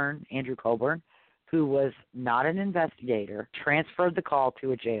Colburn, who was not an investigator, transferred the call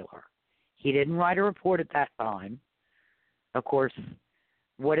to a jailer. He didn't write a report at that time. Of course,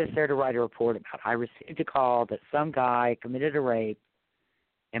 what is there to write a report about? I received a call that some guy committed a rape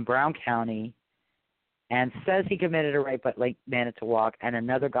in Brown County and says he committed a rape at Lake Manitowoc, and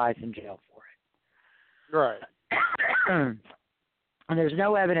another guy's in jail for it. Right. And there's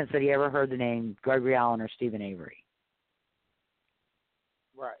no evidence that he ever heard the name Gregory Allen or Stephen Avery.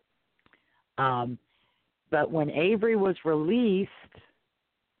 Right. But when Avery was released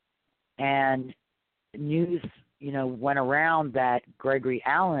and news, you know, went around that Gregory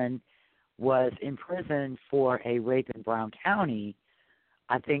Allen was in prison for a rape in Brown County,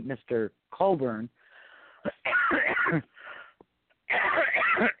 I think Mr. Colburn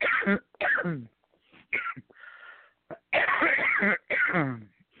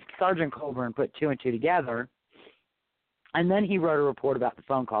Sergeant Colburn put two and two together, and then he wrote a report about the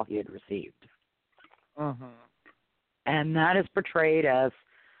phone call he had received. Mm-hmm. And that is portrayed as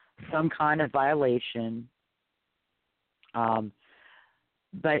some kind of violation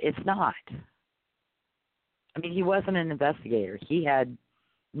But it's not. I mean, he wasn't an investigator. He had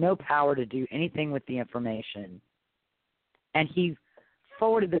no power to do anything with the information. And he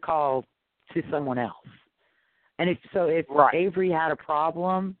forwarded the call to someone else. And if right. Avery had a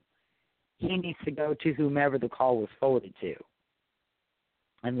problem, he needs to go to whomever the call was forwarded to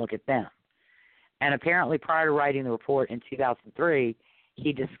and look at them. And apparently prior to writing the report in 2003,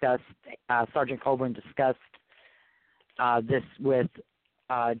 he discussed, Sergeant Colburn discussed this with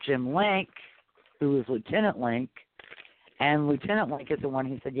Jim Link, who was Lieutenant Link, and Lieutenant Link is the one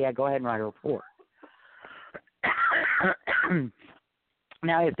who said, yeah, go ahead and write a report.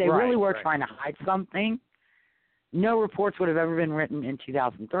 Now, if they really were trying to hide something, no reports would have ever been written in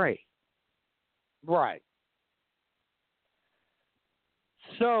 2003. Right.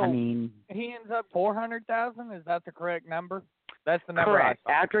 So, I mean, he ends up 400,000. Is that the correct number? That's the number. Correct.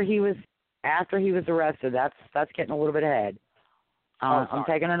 I saw. After he was arrested, that's getting a little bit ahead. I'm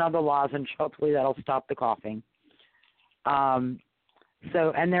taking another lozenge. Hopefully, that'll stop the coughing.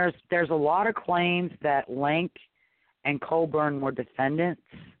 So, and there's a lot of claims that Link and Colburn were defendants,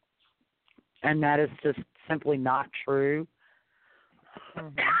 and that is just simply not true.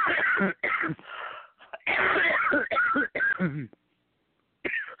 Do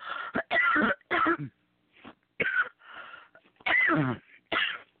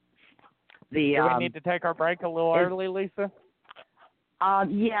we need to take our break a little early, Lisa?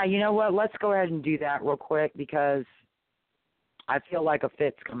 Yeah, you know what? Let's go ahead and do that real quick because I feel like a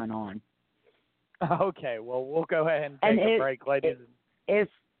fit's coming on. Okay, well, we'll go ahead and take a break, ladies. If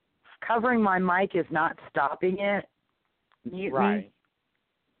covering my mic is not stopping it, mute me.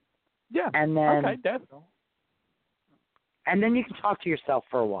 Yeah, and then, okay, definitely. And then you can talk to yourself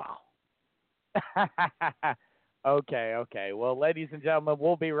for a while. Okay. Well, ladies and gentlemen,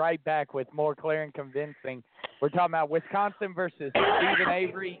 we'll be right back with more Clear and Convincing. We're talking about Wisconsin versus Stephen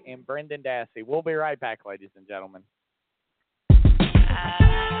Avery and Brendan Dassey. We'll be right back, ladies and gentlemen.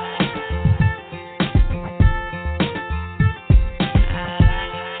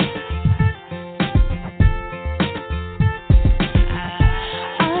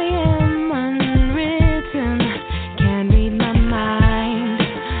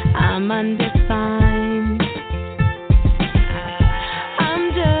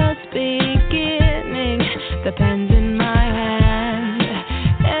 The pen's in my hand,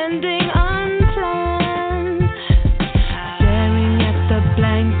 ending unplanned. Staring at the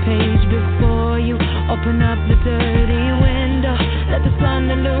blank page before you. Open up the dirty window, let the sun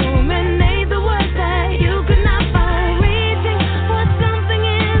illuminate the words that you could not find. Reaching for something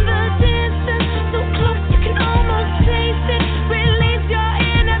in the distance, so close you can almost taste it. Release your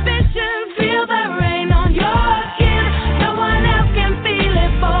inhibition, feel the rain on your skin. No one else can feel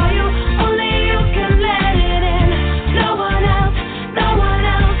it for you, only you can let it. No one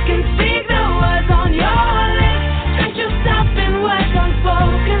else can speak the words on your lips. Stretch yourself in words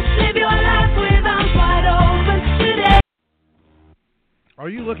unspoken. Live your life with arms wide open today. Are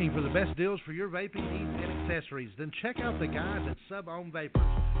you looking for the best deals for your vaping needs and accessories? Then check out the guys at Sub-Ohm Vapors.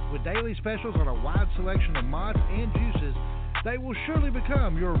 With daily specials on a wide selection of mods and juices, they will surely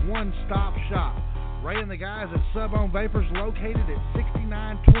become your one-stop shop. Ray and the guys at Sub-Ohm Vapors, located at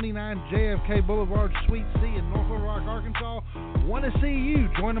 6929 JFK Boulevard, Suite C in North Little Rock, Arkansas, want to see you.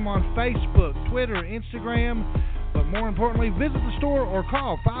 Join them on Facebook, Twitter, Instagram, but more importantly, visit the store or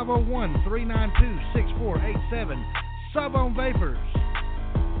call 501-392-6487. Sub-Ohm Vapors.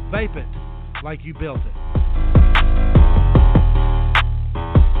 Vape it like you built it.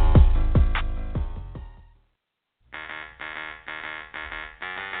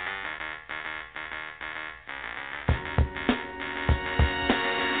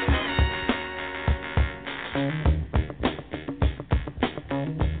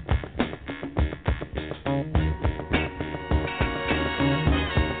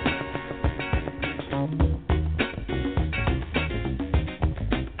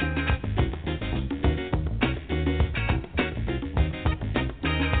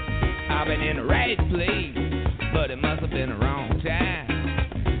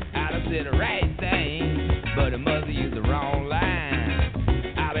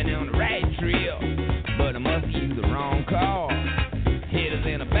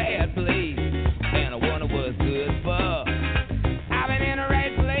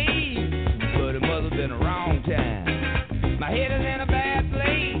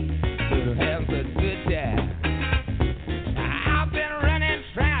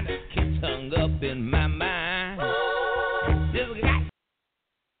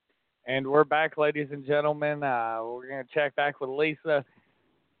 And we're back, ladies and gentlemen. We're going to check back with Lisa.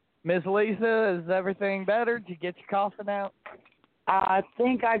 Miss Lisa, is everything better? Did you get your coughing out? I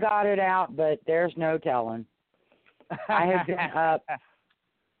think I got it out, but there's no telling. I have been up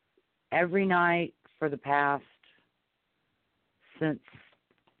every night for the past, since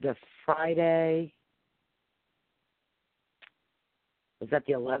the Friday, was that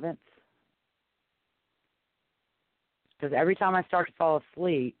the 11th? Because every time I start to fall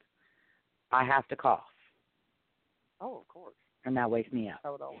asleep, I have to cough. Oh, of course. And that wakes me up.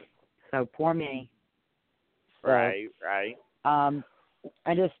 How it always. So poor me. So, Right.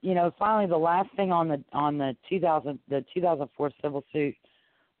 I just, finally the last thing on the 2004 civil suit,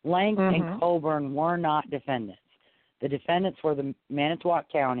 Lang and Colburn were not defendants. The defendants were the Manitowoc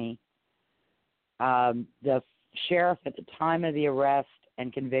County, the sheriff at the time of the arrest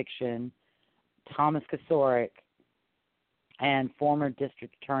and conviction, Thomas Kasorik, and former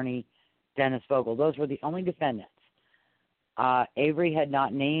district attorney Dennis Vogel. Those were the only defendants. Avery had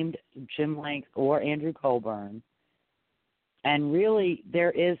not named Jim Lang or Andrew Colburn, and really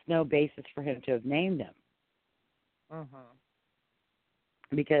there is no basis for him to have named them.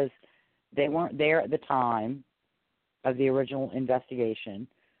 Because they weren't there at the time of the original investigation,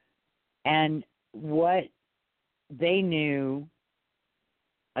 and what they knew,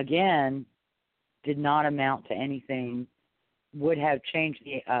 again, did not amount to anything, would have changed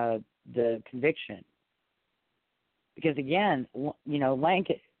the conviction. Because, again,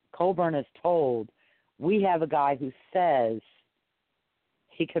 Colburn is told, we have a guy who says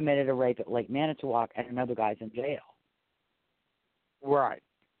he committed a rape at Lake Manitowoc and another guy's in jail. Right.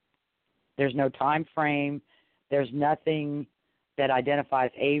 There's no time frame. There's nothing that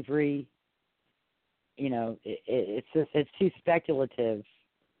identifies Avery. It's too speculative.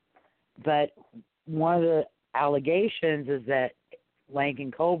 But one of the allegations is that Lang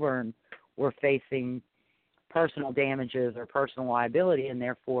and Colburn were facing personal damages or personal liability, and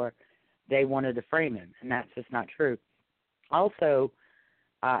therefore they wanted to frame him, and that's just not true. Also,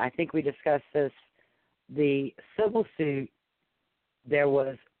 I think we discussed this, the civil suit, there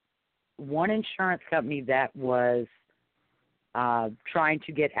was one insurance company that was trying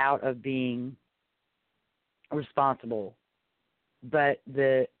to get out of being responsible, but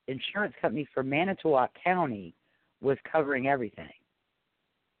the insurance company for Manitowoc County was covering everything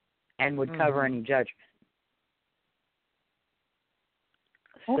and would cover any judgment.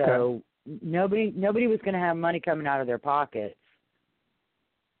 Okay. So nobody was going to have money coming out of their pockets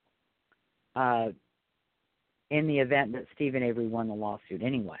in the event that Stephen Avery won the lawsuit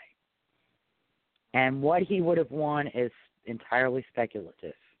anyway. And what he would have won is entirely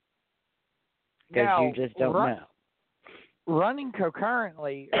speculative, because you just don't know. Running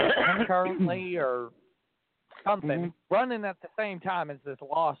concurrently or something, running at the same time as this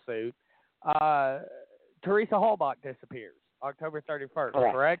lawsuit, Teresa Halbach disappears October 31st,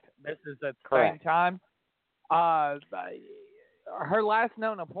 correct? This is at the same time. Her last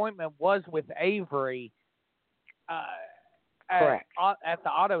known appointment was with Avery at the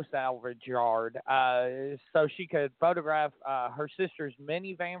auto salvage yard, so she could photograph her sister's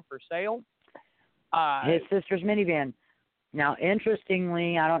minivan for sale. His sister's minivan. Now,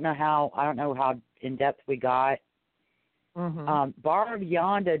 interestingly, I don't know how in depth we got. Barb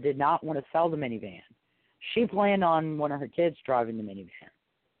Yonda did not want to sell the minivan. She planned on one of her kids driving the minivan.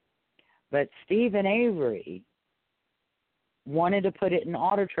 But Stephen Avery wanted to put it in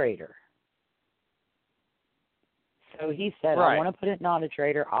Auto Trader. So he said, I want to put it in Auto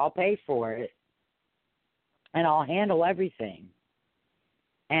Trader. I'll pay for it, and I'll handle everything.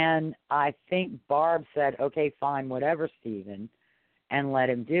 And I think Barb said, okay, fine, whatever, Stephen, and let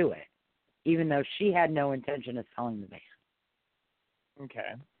him do it, even though she had no intention of selling the van.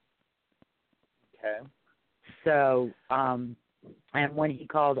 Okay. So, and when he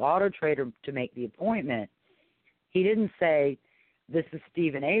called Auto Trader to make the appointment, he didn't say, this is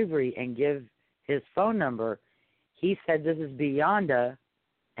Stephen Avery, and give his phone number. He said, this is Beyonda,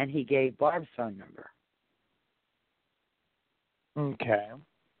 and he gave Barb's phone number. Okay.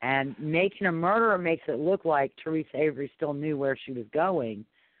 And Making a Murderer makes it look like Teresa Avery still knew where she was going,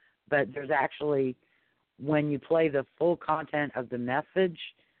 but there's actually, when you play the full content of the message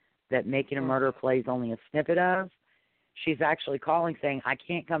that Making a Murderer plays only a snippet of, she's actually calling saying, I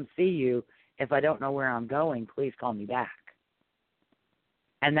can't come see you. If I don't know where I'm going, please call me back.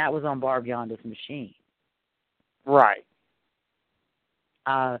 And that was on Barb Yonda's machine. Right.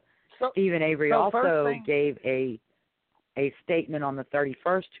 Stephen Avery also gave a statement on the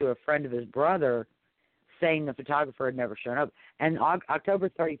 31st to a friend of his brother saying the photographer had never shown up. And October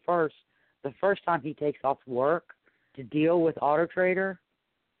 31st, the first time he takes off work to deal with Auto Trader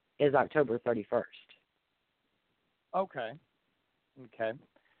is October 31st. Okay.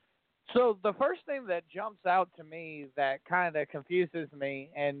 So the first thing that jumps out to me that kind of confuses me,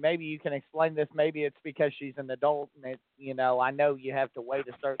 and maybe you can explain this, maybe it's because she's an adult, and I know you have to wait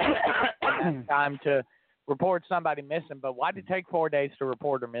a certain amount of time to report somebody missing, but why did it take 4 days to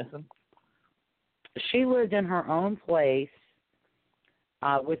report her missing? She lived in her own place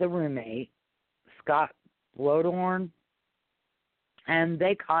with a roommate, Scott Blodorn, and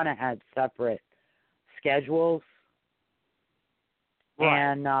they kind of had separate schedules.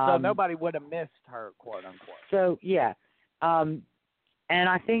 Right. And so nobody would have missed her, quote unquote. So yeah, and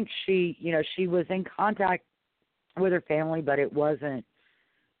I think she was in contact with her family, but it wasn't,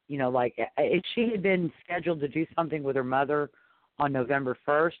 like if she had been scheduled to do something with her mother on November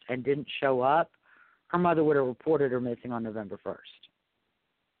 1st and didn't show up, her mother would have reported her missing on November 1st.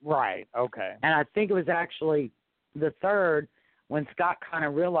 Right. Okay. And I think it was actually the 3rd when Scott kind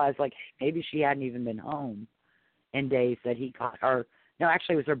of realized, like, maybe she hadn't even been home in days that he caught her. No,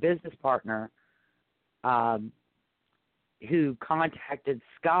 actually, it was her business partner who contacted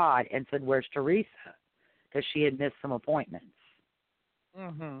Scott and said, "Where's Teresa?" Because she had missed some appointments.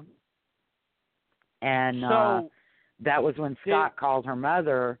 Mm-hmm. And that was when Scott called her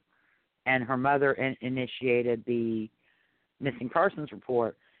mother, and her mother initiated the missing persons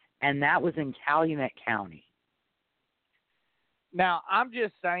report, and that was in Calumet County. Now, I'm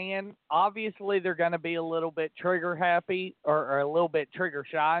just saying, obviously they're going to be a little bit trigger happy or a little bit trigger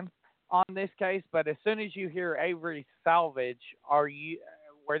shy on this case, but as soon as you hear Avery salvage,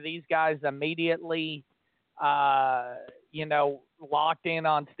 were these guys immediately, locked in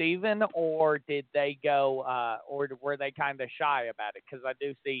on Stephen, or did they go, or were they kind of shy about it? Because I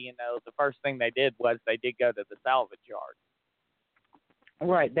do see, the first thing they did was they did go to the salvage yard.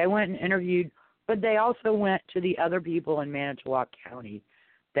 Right. They went and interviewed, but they also went to the other people in Manitowoc County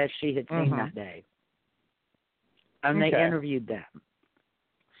that she had seen that day. And they interviewed them.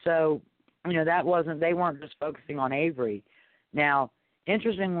 So, they weren't just focusing on Avery. Now,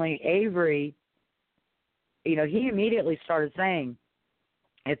 interestingly, Avery, he immediately started saying,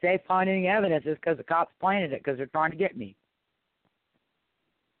 if they find any evidence, it's because the cops planted it because they're trying to get me.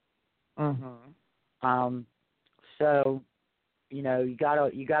 So, you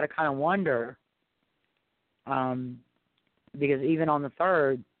gotta kind of wonder, because even on the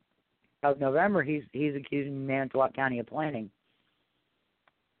 3rd of November, he's accusing Manitowoc County of planning.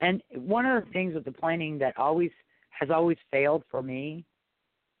 And one of the things with the planning that has always failed for me,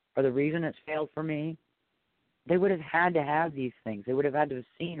 or the reason it's failed for me, they would have had to have these things. They would have had to have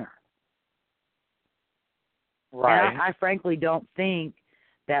seen her. Right. And I frankly don't think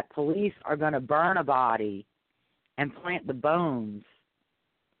that police are going to burn a body and plant the bones.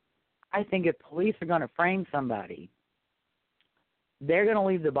 I think if police are going to frame somebody, they're going to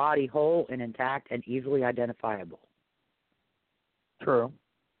leave the body whole and intact and easily identifiable. True.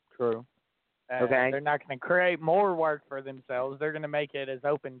 Okay. They're not going to create more work for themselves. They're going to make it as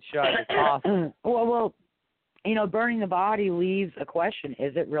open shut as possible. Well, burning the body leaves a question: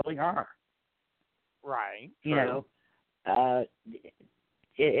 is it really her? Right.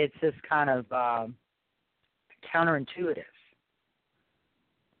 It's this kind of counterintuitive.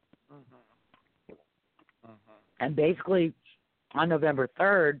 And basically, on November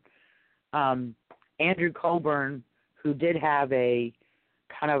 3rd, Andrew Colburn, who did have a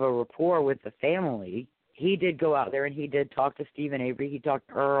kind of a rapport with the family, he did go out there and he did talk to Stephen Avery. He talked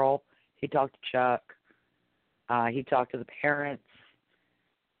to Earl. He talked to Chuck. He talked to the parents.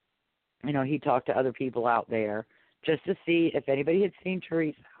 He talked to other people out there just to see if anybody had seen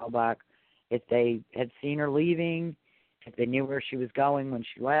Teresa Halbach, if they had seen her leaving, if they knew where she was going when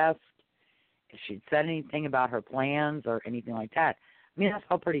she left, if she'd said anything about her plans or anything like that. I mean, that's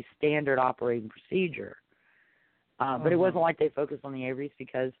all pretty standard operating procedure. But it wasn't like they focused on the Averys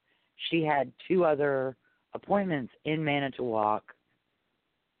because she had 2 other appointments in Manitowoc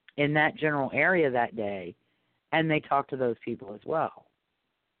in that general area that day, and they talked to those people as well.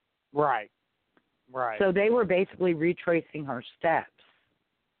 Right. So they were basically retracing her steps.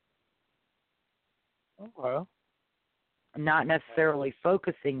 Well. Not necessarily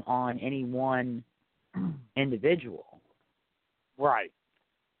focusing on any one individual. Right.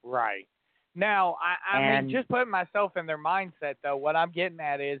 Now, I mean, just putting myself in their mindset, though, what I'm getting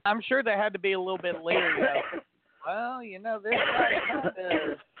at is I'm sure they had to be a little bit leery, though. Well, this guy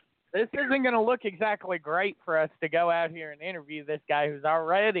this isn't going to look exactly great for us to go out here and interview this guy who's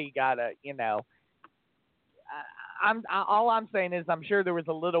already got all I'm saying is I'm sure there was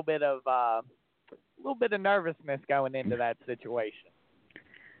a little bit of nervousness going into that situation.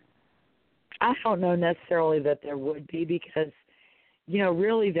 I don't know necessarily that there would be because,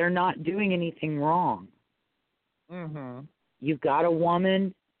 really they're not doing anything wrong. Mm-hmm. You've got a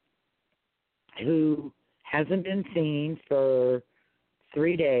woman who hasn't been seen for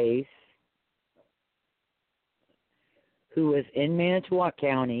 3 days, who was in Manitowoc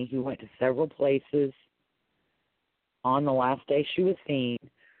County, who went to several places on the last day she was seen.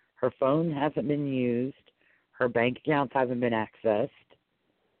 Her phone hasn't been used. Her bank accounts haven't been accessed.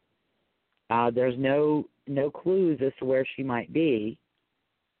 There's no clues as to where she might be.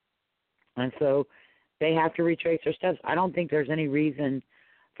 And so they have to retrace their steps. I don't think there's any reason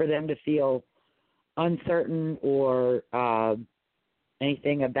for them to feel uncertain or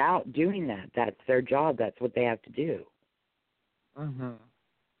anything about doing that. That's their job. That's what they have to do. Mm-hmm.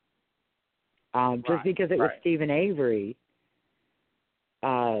 Just because it was Stephen Avery,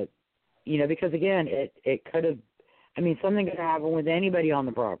 because again, it could have, something could happen with anybody on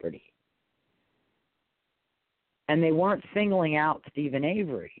the property. And they weren't singling out Stephen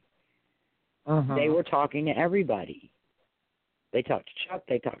Avery. Uh-huh. They were talking to everybody. They talked to Chuck,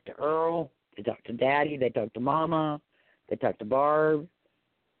 they talked to Earl, they talked to Daddy, they talked to Mama, they talked to Barb,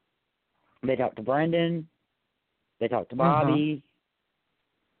 they talked to Brendan, they talked to Bobby,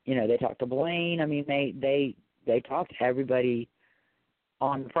 they talked to Blaine. They talked to everybody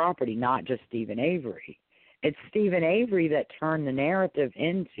on the property, not just Stephen Avery. It's Stephen Avery that turned the narrative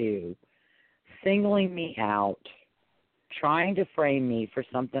into singling me out, trying to frame me for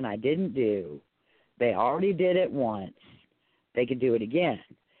something I didn't do. They already did it once. They could do it again.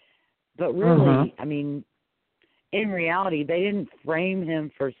 But really, in reality, they didn't frame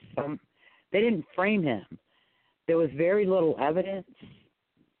him they didn't frame him. There was very little evidence,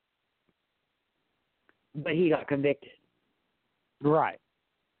 but he got convicted. Right.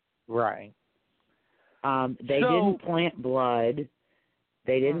 They didn't plant blood.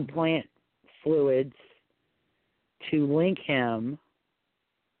 They didn't plant fluids to link him.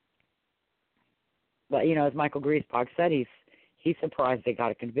 But, as Michael Griesbach said, he's surprised they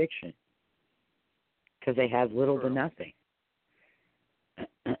got a conviction because they had little to nothing.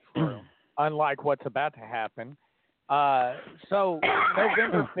 Unlike what's about to happen. So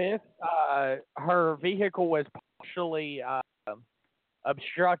November 5th, her vehicle was partially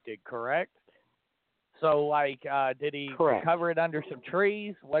obstructed, correct? So, did he cover it under some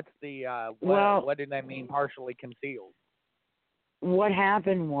trees? What's the what do they mean partially concealed? What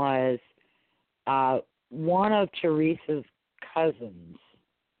happened was one of Teresa's cousins,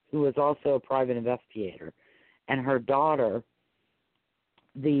 who was also a private investigator, and her daughter,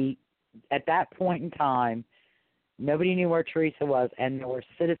 at that point in time, nobody knew where Teresa was, and there were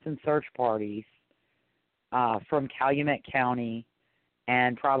citizen search parties from Calumet County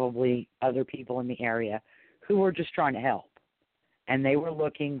and probably other people in the area who were just trying to help. And they were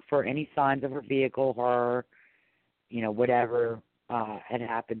looking for any signs of her vehicle, whatever had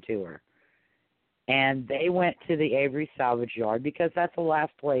happened to her. And they went to the Avery salvage yard because that's the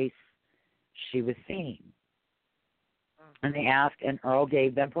last place she was seen. And they asked, and Earl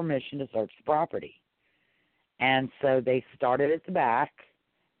gave them permission to search the property. And so they started at the back,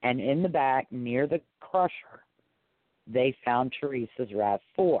 and in the back, near the crusher, they found Teresa's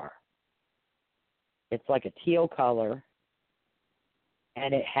RAV4. It's like a teal color,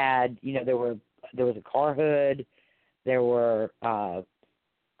 and it had, there was a car hood, there were,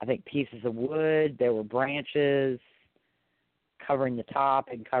 pieces of wood, there were branches covering the top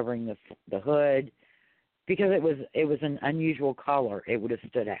and covering the hood. Because it was an unusual color, it would have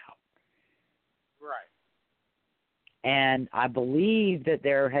stood out. Right. And I believe that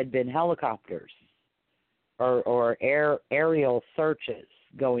there had been helicopters or aerial searches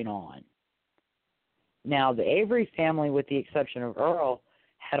going on. Now, the Avery family, with the exception of Earl,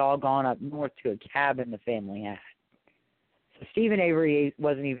 had all gone up north to a cabin the family had. So Stephen Avery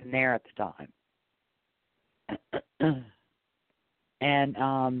wasn't even there at the time. And,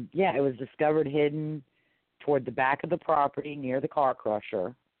 it was discovered hidden toward the back of the property near the car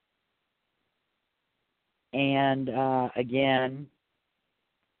crusher. And, again,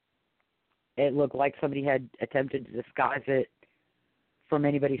 it looked like somebody had attempted to disguise it from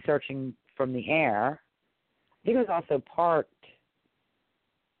anybody searching from the air. I think it was also parked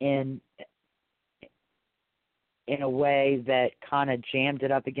in a way that kind of jammed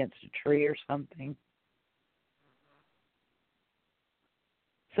it up against a tree or something.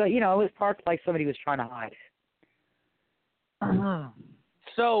 So, it was parked like somebody was trying to hide it.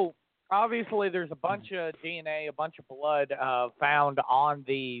 So, obviously, there's a bunch of DNA, a bunch of blood found on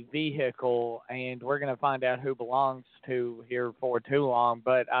the vehicle, and we're going to find out who belongs to here for too long.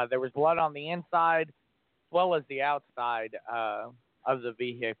 But there was blood on the inside as well as the outside of the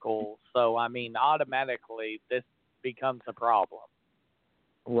vehicle. So, automatically, this becomes a problem.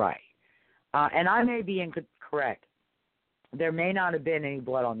 Right. And I may be incorrect. There may not have been any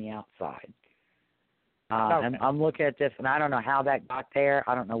blood on the outside. Okay. I'm looking at this, and I don't know how that got there.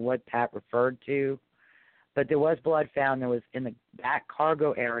 I don't know what that referred to. But there was blood found. There was in the back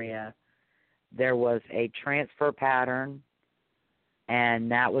cargo area, there was a transfer pattern,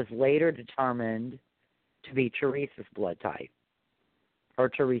 and that was later determined to be Teresa's blood type, or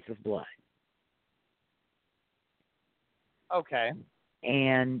Teresa's blood. Okay.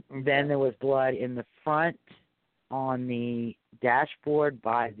 And then there was blood in the front on the dashboard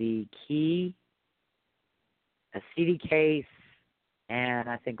by the key, a CD case, and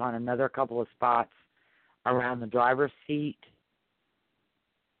I think on another couple of spots around the driver's seat,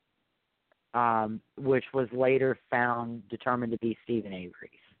 which was later determined to be Stephen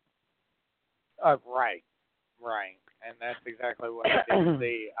Avery's. Right. And that's exactly what I did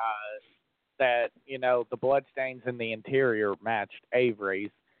see, that, the bloodstains in the interior matched Avery's.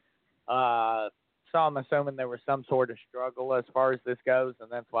 So I'm assuming there was some sort of struggle as far as this goes,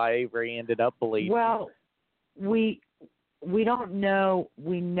 and that's why Avery ended up bleeding. Well, we don't know.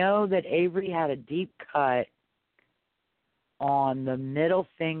 We know that Avery had a deep cut on the middle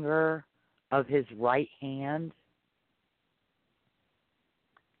finger of his right hand,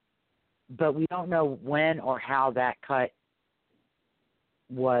 but we don't know when or how that cut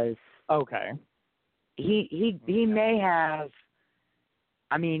was. Okay. He may have.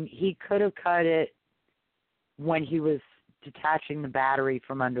 I mean, he could have cut it when he was detaching the battery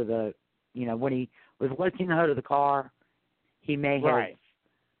from under the, when he was lifting the hood of the car, he may have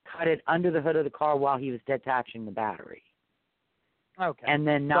cut it under the hood of the car while he was detaching the battery. Okay. And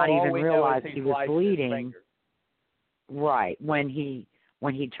then not even realize he was bleeding. Right. When he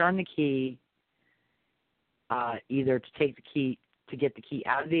turned the key, either to get the key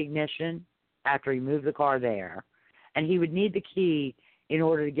out of the ignition after he moved the car there, and he would need the key in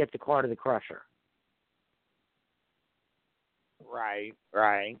order to get the car to the crusher.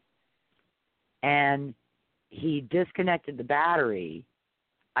 Right. And he disconnected the battery,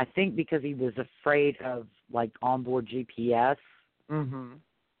 I think because he was afraid of, onboard GPS. Mm-hmm.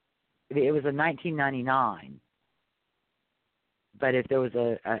 It was a 1999. But if there was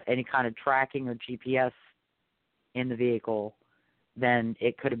any kind of tracking or GPS in the vehicle, then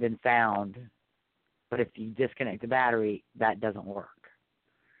it could have been found. But if you disconnect the battery, that doesn't work.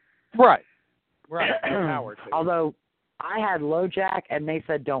 Right. Power to. Although I had low jack, and they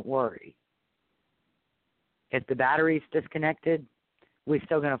said, don't worry. If the battery's disconnected, we're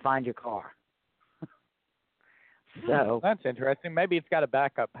still going to find your car. So that's interesting. Maybe it's got a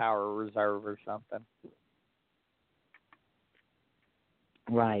backup power reserve or something.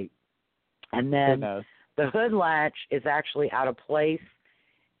 Right. And then the hood latch is actually out of place.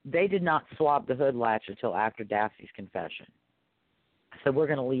 They did not swab the hood latch until after Dassey's confession. So we're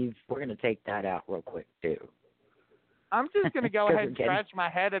going to take that out real quick, too. I'm just going to go ahead and scratch my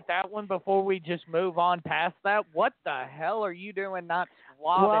head at that one before we just move on past that. What the hell are you doing not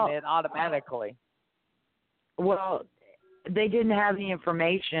swabbing it automatically? Well, they didn't have any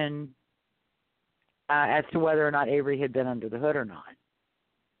information as to whether or not Avery had been under the hood or not.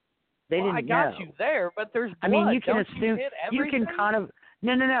 They didn't know. I got you there, but there's blood. I mean, you can Don't assume. You can kind of.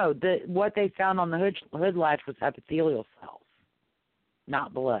 No. What they found on the hood latch was epithelial cells,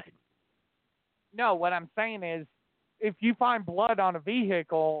 not blood. No, what I'm saying is, if you find blood on a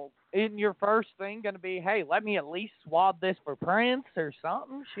vehicle, isn't your first thing going to be, hey, let me at least swab this for prints or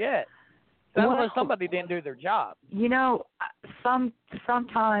something? Shit. Unless somebody didn't do their job.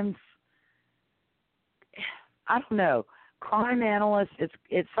 Sometimes, I don't know. Crime analysts,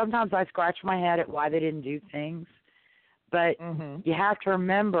 it's sometimes I scratch my head at why they didn't do things, but you have to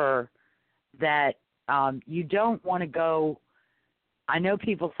remember that you don't want to go. I know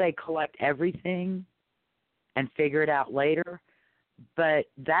people say collect everything and figure it out later, but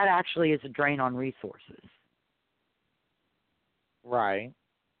that actually is a drain on resources. Right.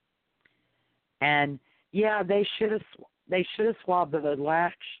 And they should have swabbed the hood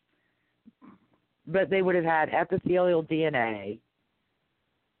latch, but they would have had epithelial DNA,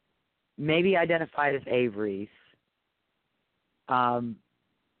 maybe identified as Avery's. But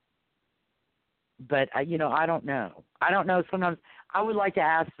I don't know. I don't know. Sometimes I would like to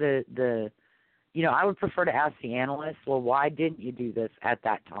ask I would prefer to ask the analyst, well, why didn't you do this at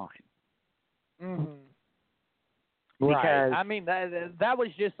that time? Mm-hmm. Because right. I mean, that was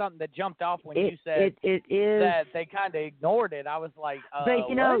just something that jumped off when you said it is, that they kind of ignored it. I was like, but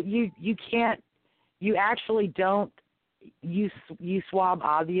what? you can't. You actually don't. You swab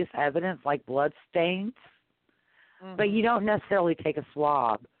obvious evidence like blood stains, but you don't necessarily take a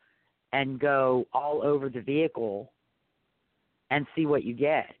swab and go all over the vehicle and see what you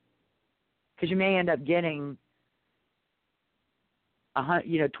get, because you may end up getting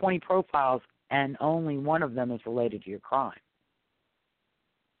 20 profiles and only one of them is related to your crime.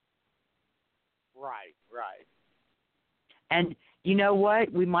 Right. And you know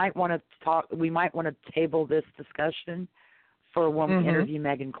what? We might want to table this discussion for when we interview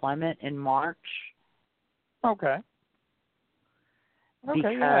Megan Clement in March. Okay.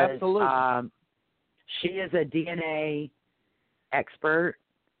 Because, yeah, absolutely. She is a DNA expert,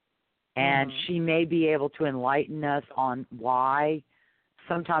 and she may be able to enlighten us on why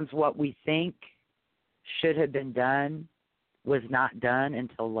sometimes what we think should have been done was not done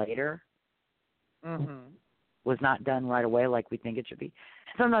until later. Was not done right away like we think it should be.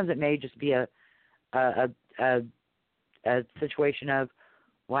 Sometimes it may just be a situation of,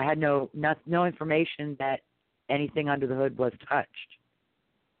 well, I had no information that anything under the hood was touched,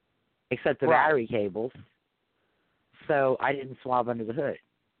 except the battery cables. So I didn't swab under the hood.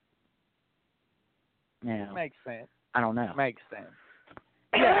 Makes sense. I don't know. Makes sense.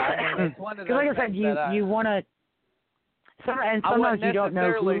 Yeah, I mean, it's one of those. Like I said, you want to. And sometimes you don't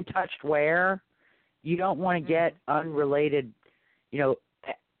know who touched where. You don't want to get unrelated,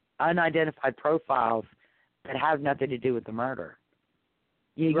 unidentified profiles that have nothing to do with the murder.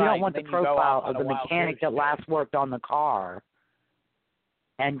 You don't want the profile of the mechanic that last worked on the car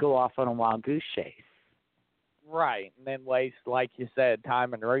and go off on a wild goose chase. Right, and then waste, like you said,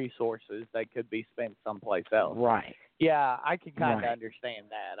 time and resources that could be spent someplace else. Right. Yeah, I can kind of understand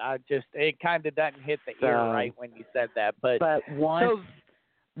that. It kind of doesn't hit the ear right when you said that. But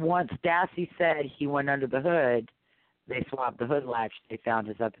once Dassey said he went under the hood, they swapped the hood latch. They found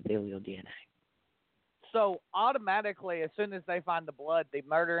his epithelial DNA. So automatically, as soon as they find the blood, the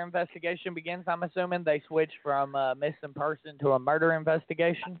murder investigation begins, I'm assuming? They switch from missing person to a murder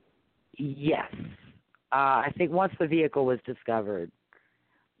investigation? Yes. I think once the vehicle was discovered,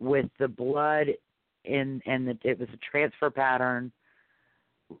 with the blood it was a transfer pattern,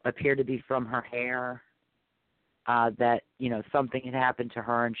 appeared to be from her hair, that, something had happened to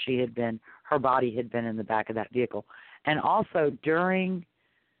her and her body had been in the back of that vehicle. And also during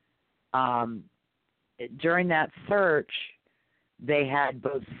that search, they had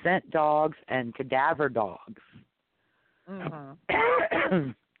both scent dogs and cadaver dogs. And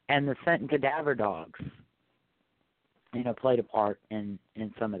the scent and cadaver dogs, played a part in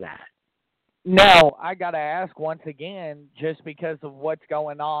some of that. Now, I got to ask once again, just because of what's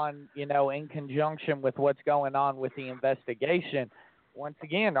going on, in conjunction with what's going on with the investigation, once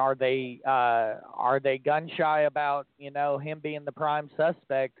again, are they gun shy about, him being the prime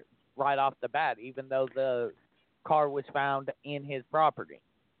suspect right off the bat, even though the car was found in his property?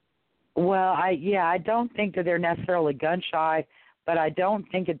 Well, I don't think that they're necessarily gun shy, but I don't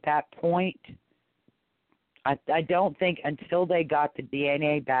think at that point, I don't think until they got the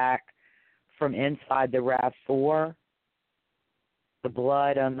DNA back from inside the RAV4, the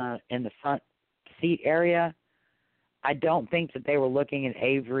blood in the front seat area, I don't think that they were looking at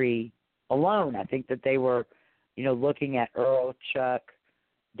Avery alone. I think that they were, looking at Earl, Chuck,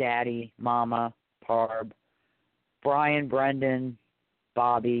 Daddy, Mama, Parb, Brian, Brendan,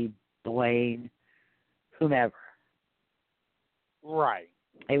 Bobby, Blaine, whomever. Right.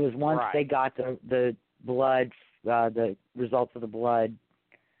 It was once they got the blood, the results of the blood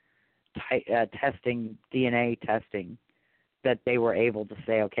testing, DNA testing, that they were able to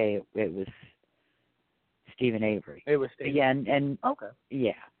say, okay, it was Stephen Avery. It was Stephen. Yeah, and okay.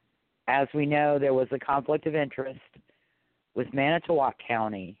 Yeah. As we know, there was a conflict of interest with Manitowoc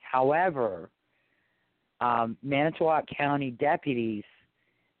County. However, Manitowoc County deputies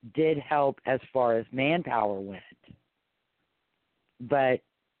did help as far as manpower went. But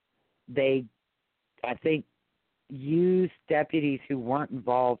they, I think, used deputies who weren't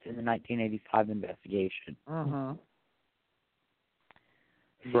involved in the 1985 investigation.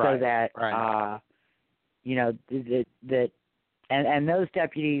 So that, and those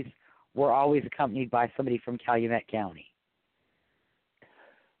deputies were always accompanied by somebody from Calumet County.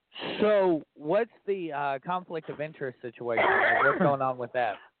 So what's the conflict of interest situation? Like, what's going on with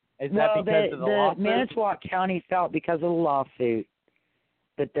that? Is that because of the lawsuit? Manitowoc County felt because of the lawsuit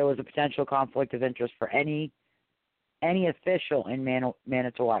that there was a potential conflict of interest for any official in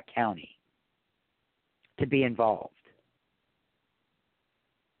Manitowoc County to be involved.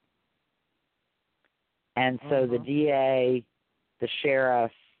 And so the DA, the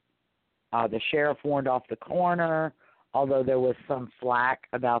sheriff warned off the coroner, although there was some flack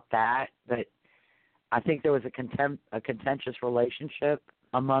about that. But I think there was a contentious relationship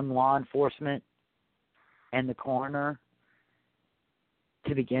among law enforcement and the coroner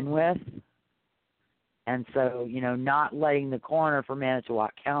to begin with. And so, not letting the coroner for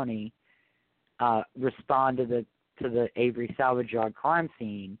Manitowoc County respond to the Avery salvage yard crime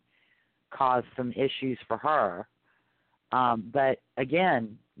scene caused some issues for her. But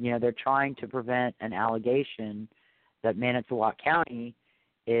again, they're trying to prevent an allegation that Manitowoc County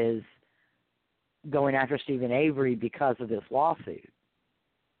is going after Stephen Avery because of this lawsuit.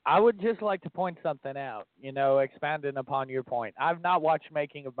 I would just like to point something out, expanding upon your point. I've not watched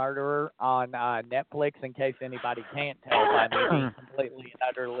Making a Murderer on Netflix, in case anybody can't tell by me being completely and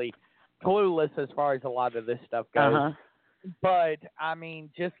utterly clueless as far as a lot of this stuff goes. But, I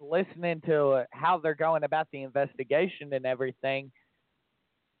mean, just listening to how they're going about the investigation and everything,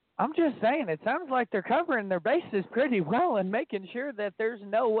 I'm just saying, it sounds like they're covering their bases pretty well and making sure that there's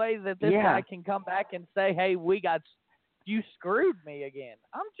no way that this guy can come back and say, hey, you screwed me again.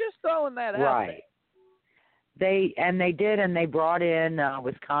 I'm just throwing that out there. They brought in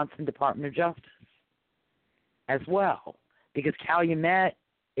Wisconsin Department of Justice as well, because Calumet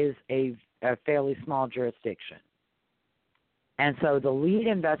is a fairly small jurisdiction. And so the lead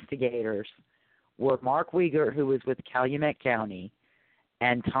investigators were Mark Wiegert, who was with Calumet County,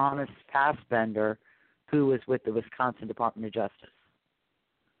 and Thomas Fassbender, who was with the Wisconsin Department of Justice,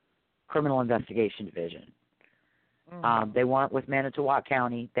 Criminal Investigation Division. They weren't with Manitowoc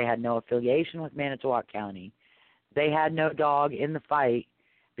County. They had no affiliation with Manitowoc County. They had no dog in the fight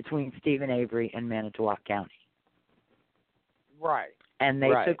between Stephen Avery and Manitowoc County. Right. And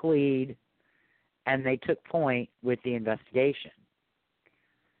they took lead, and they took point with the investigation.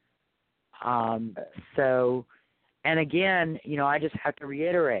 And again, I just have to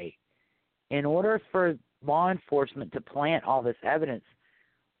reiterate, in order for law enforcement to plant all this evidence,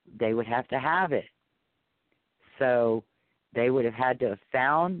 they would have to have it. So they would have had to have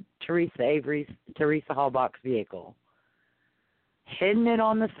found Teresa Halbach's vehicle, hidden it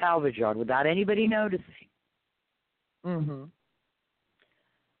on the salvage yard without anybody noticing,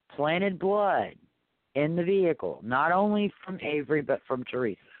 planted blood in the vehicle, not only from Avery but from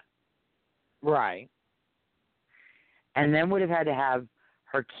Teresa. Right. And then would have had to have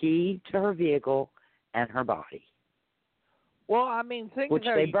her key to her vehicle and her body. Well, I mean, things which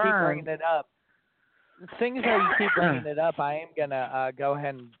how they you burned. keep bringing it up. Things how you keep bringing it up, I am going to go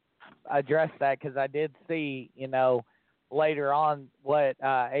ahead and address that, because I did see, later on what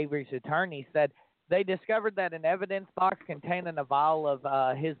Avery's attorney said. They discovered that an evidence box containing a vial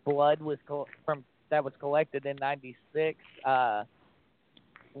of his blood was that was collected in '96.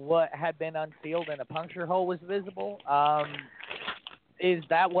 What had been unsealed and a puncture hole was visible. Is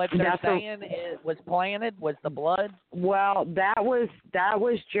that what they're saying? It was planted? Was the blood? Well, that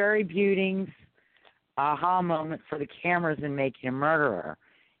was Jerry Buting's aha moment for the cameras in Making a Murderer.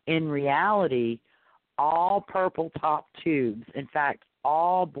 In reality, all purple top tubes, in fact,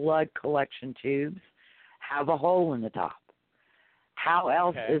 all blood collection tubes, have a hole in the top. How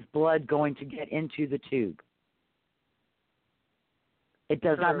else is blood going to get into the tube? It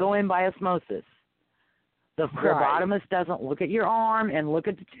does not go in by osmosis. The phlebotomist doesn't look at your arm and look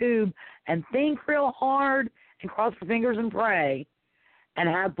at the tube and think real hard and cross your fingers and pray and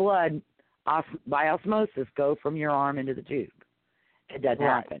have blood by osmosis go from your arm into the tube. It doesn't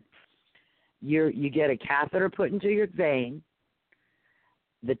happen. You get a catheter put into your vein.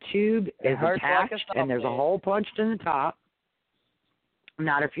 The tube is attached, and there's a hole punched in the top.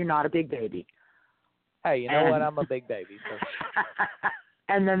 Not if you're not a big baby. Hey, you know what? I'm a big baby. So.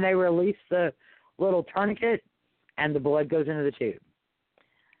 And then they release the little tourniquet, and the blood goes into the tube.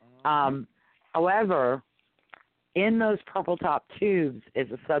 However, in those purple top tubes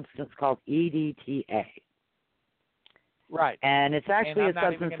is a substance called EDTA. Right. And it's actually a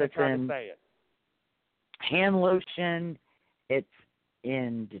substance that's in hand lotion, it's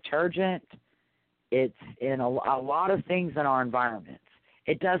in detergent, it's in a lot of things in our environments.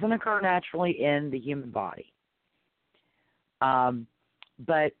 It doesn't occur naturally in the human body.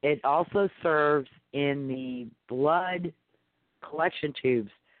 But it also serves in the blood collection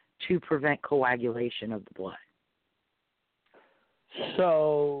tubes to prevent coagulation of the blood.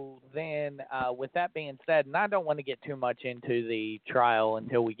 So then, with that being said, and I don't want to get too much into the trial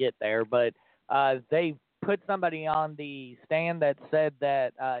until we get there, but they put somebody on the stand that said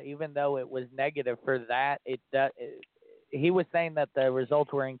that even though it was negative for that, he was saying that the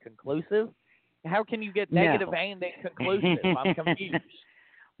results were inconclusive. How can you get negative and inconclusive? I'm confused.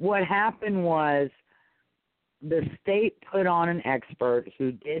 What happened was the state put on an expert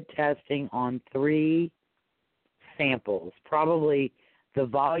who did testing on 3 samples. Probably the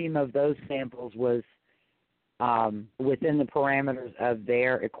volume of those samples was within the parameters of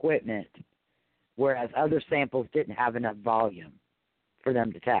their equipment, whereas other samples didn't have enough volume for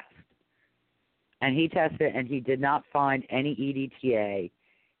them to test. And he tested, and he did not find any EDTA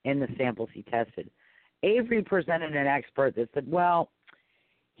in the samples he tested. Avery presented an expert that said, well,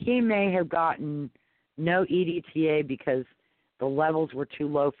 he may have gotten no EDTA because the levels were too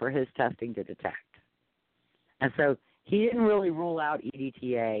low for his testing to detect. And so he didn't really rule out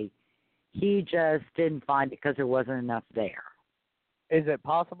EDTA. He just didn't find it because there wasn't enough there. Is it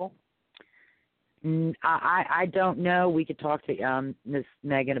possible? I don't know. We could talk to Miss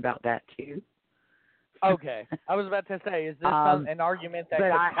Megan about that too. Okay, I was about to say, is this an argument that?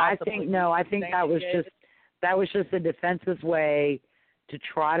 But could I think no. I think that was just a defensive way to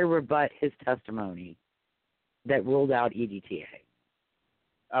try to rebut his testimony that ruled out EDTA.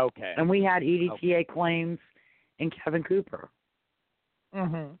 Okay. And we had EDTA claims in Kevin Cooper.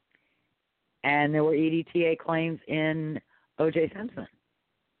 Mm-hmm. And there were EDTA claims in O.J. Simpson.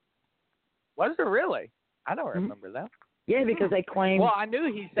 Was there really? I don't remember that. Yeah, because they claimed. Well, I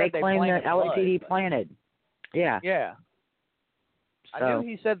knew he said they claimed that LAPD blood, planted. Yeah. Yeah. So. I knew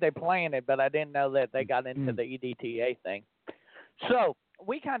he said they planted, but I didn't know that they got into the EDTA thing. So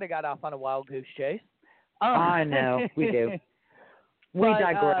we kind of got off on a wild goose chase. I know we do. We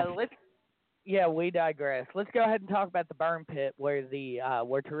digress. We digress. Let's go ahead and talk about the burn pit where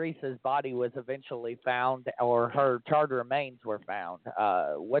where Teresa's body was eventually found, or her charred remains were found.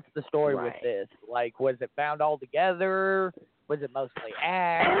 What's the story with this? Like, was it found all together? Was it mostly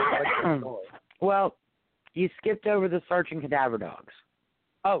axe? What's the story? Well, you skipped over the search and cadaver dogs.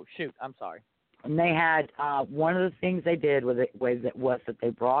 Oh, shoot. I'm sorry. And they had one of the things they did was that they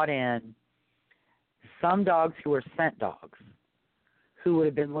brought in some dogs who were scent dogs, who would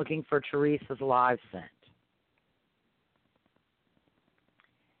have been looking for Teresa's live scent.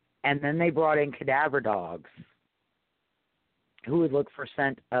 And then they brought in cadaver dogs who would look for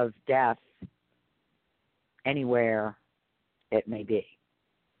scent of death anywhere it may be.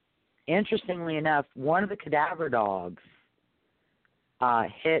 Interestingly enough, one of the cadaver dogs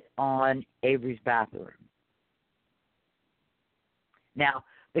hit on Avery's bathroom. Now,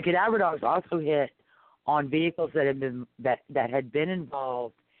 the cadaver dogs also hit on vehicles that had been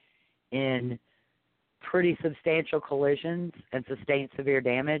involved in pretty substantial collisions and sustained severe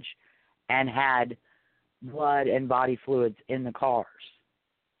damage, and had blood and body fluids in the cars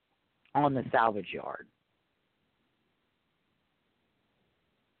on the salvage yard.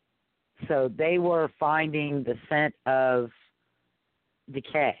 So they were finding the scent of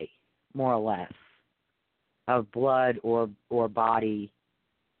decay, more or less, of blood or body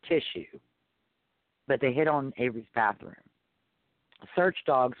tissue. But they hit on Avery's bathroom. Search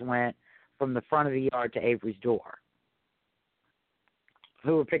dogs went from the front of the yard to Avery's door,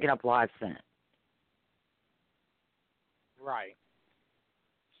 who were picking up live scent. Right.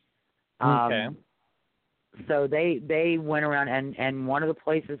 Okay. So they went around, and one of the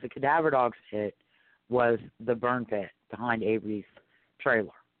places the cadaver dogs hit was the burn pit behind Avery's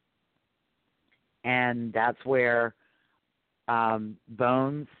trailer. And that's where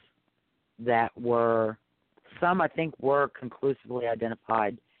bones that were, some I think were conclusively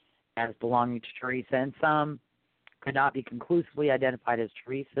identified as belonging to Teresa, and some could not be conclusively identified as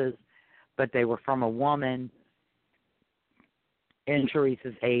Teresa's, but they were from a woman in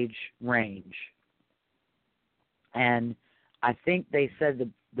Teresa's age range. And I think they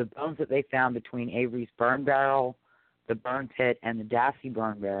said the bones that they found between Avery's burn barrel, the burn pit, and the Dassey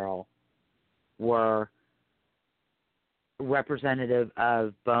burn barrel were representative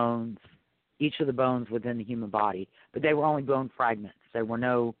of bones, each of the bones within the human body, but they were only bone fragments. There were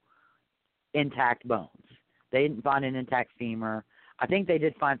no intact bones. They didn't find an intact femur. I think they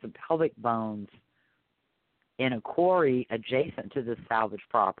did find some pelvic bones in a quarry adjacent to the salvage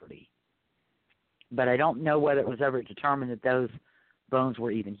property, but I don't know whether it was ever determined that those bones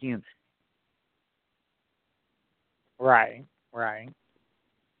were even human. Right.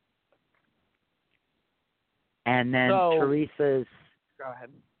 And then Teresa's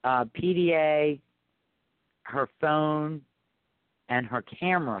PDA, her phone, and her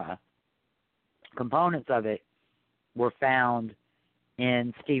camera, components of it, were found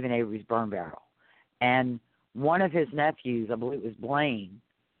in Stephen Avery's burn barrel. And one of his nephews, I believe it was Blaine,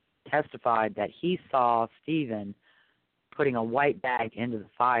 testified that he saw Stephen putting a white bag into the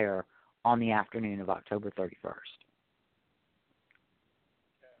fire on the afternoon of October 31st.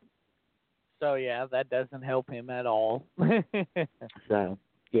 So, yeah, that doesn't help him at all. So,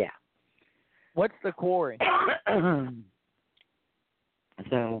 yeah. What's the quarry?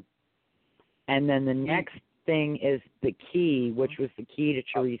 So, and then the next thing is the key, which was the key to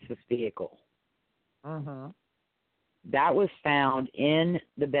Teresa's vehicle. Mm-hmm. That was found in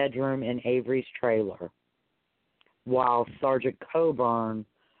the bedroom in Avery's trailer while Sergeant Coburn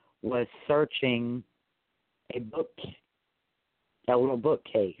was searching a little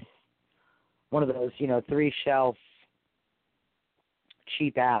bookcase. One of those, 3-shelf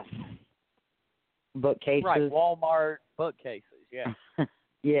cheap-ass bookcases. Right, Walmart bookcases, yeah.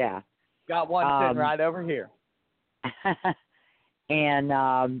 Yeah. Got one sitting right over here.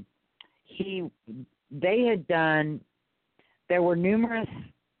 And they had done, there were numerous,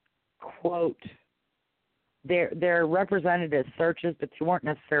 quote, they're represented as searches, but they weren't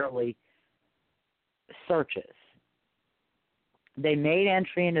necessarily searches. They made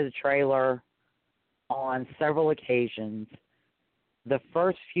entry into the trailer on several occasions. The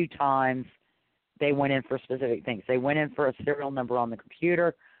first few times, they went in for specific things. They went in for a serial number on the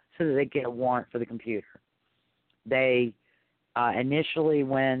computer so that they could get a warrant for the computer. They initially,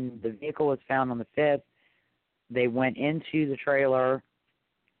 when the vehicle was found on the 5th, they went into the trailer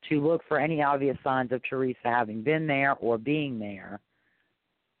to look for any obvious signs of Teresa having been there or being there,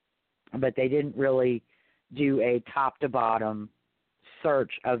 but they didn't really do a top-to-bottom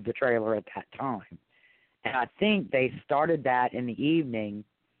search of the trailer at that time. And I think they started that in the evening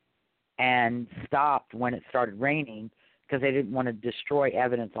and stopped when it started raining because they didn't want to destroy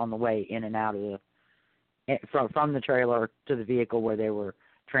evidence on the way in and out of from the trailer to the vehicle where they were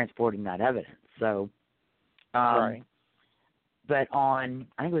transporting that evidence. So, right. But on,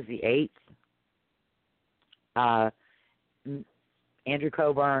 I think it was the 8th, Andrew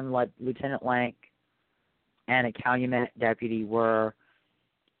Coburn, Lieutenant Lank, and a Calumet deputy were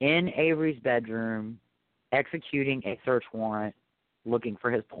in Avery's bedroom executing a search warrant looking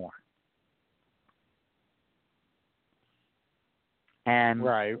for his porn. And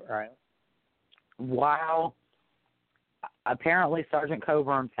right. While apparently Sergeant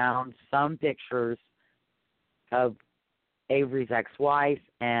Coburn found some pictures of Avery's ex-wife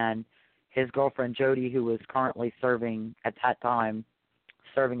and his girlfriend Jody, who was currently serving a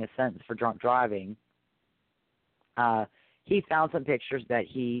sentence for drunk driving, he found some pictures that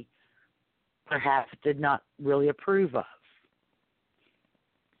he perhaps did not really approve of.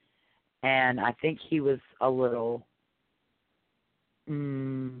 And I think he was a little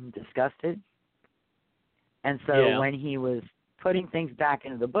disgusted. And so when he was putting things back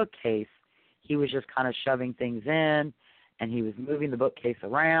into the bookcase, he was just kind of shoving things in, and he was moving the bookcase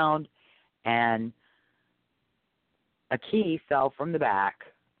around, and a key fell from the back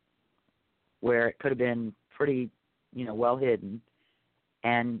where it could have been pretty, well hidden,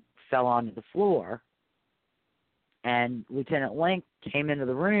 and fell onto the floor. And Lieutenant Link came into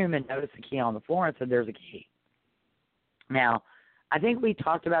the room and noticed the key on the floor and said, "There's a key." Now, I think we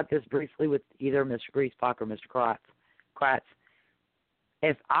talked about this briefly with either Mr. Griesbach or Mr. Kratz.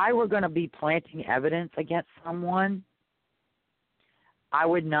 If I were going to be planting evidence against someone, I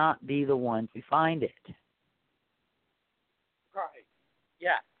would not be the one to find it. Right.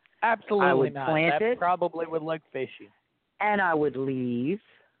 Yeah. Absolutely I would not. Plant that it, probably would look fishy. And I would leave,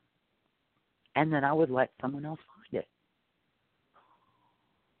 and then I would let someone else find it.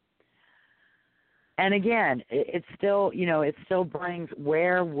 And again, it still brings,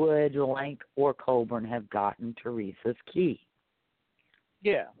 where would Lank or Colburn have gotten Teresa's key?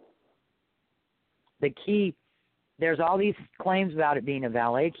 Yeah. The key, there's all these claims about it being a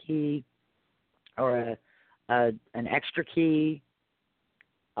valet key or an extra key.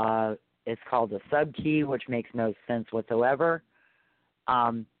 It's called a sub key, which makes no sense whatsoever.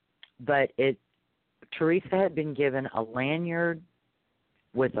 But Teresa had been given a lanyard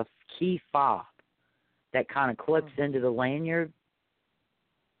with a key fob that kind of clips into the lanyard,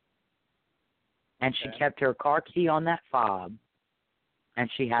 and she kept her car key on that fob, and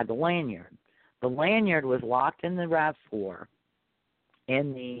she had the lanyard. The lanyard was locked in the RAV4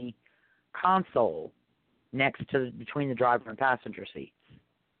 in the console between the driver and passenger seats.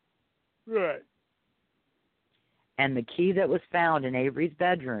 Right. And the key that was found in Avery's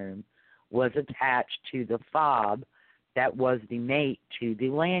bedroom was attached to the fob that was the mate to the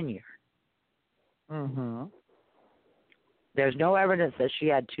lanyard. Mm-hmm. There's no evidence that she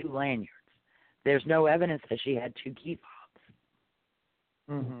had two lanyards. There's no evidence that she had two key fobs.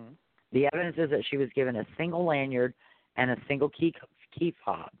 Mm-hmm. The evidence is that she was given a single lanyard and a single key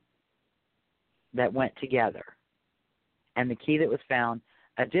fob that went together. And the key that was found,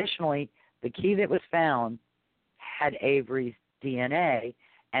 additionally, the key that was found had Avery's DNA,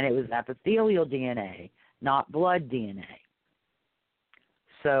 and it was epithelial DNA, not blood DNA.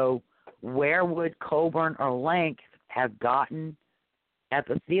 So where would Colburn or Lank have gotten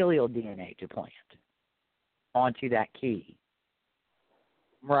epithelial DNA to plant onto that key?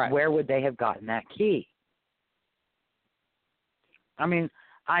 Right. Where would they have gotten that key? I mean,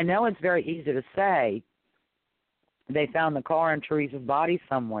 I know it's very easy to say they found the car in Teresa's body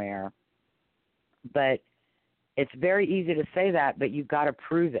somewhere, but it's very easy to say that, but you've got to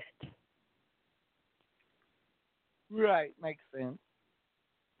prove it. Right. Makes sense.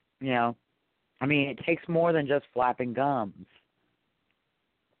 I mean, it takes more than just flapping gums.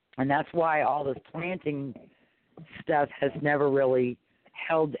 And that's why all this planting stuff has never really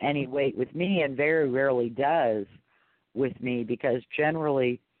held any weight with me, and very rarely does with me, because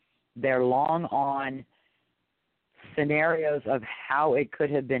generally they're long on scenarios of how it could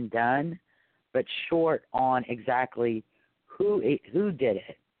have been done, but short on exactly who did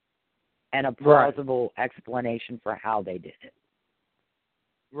it and a plausible explanation for how they did it.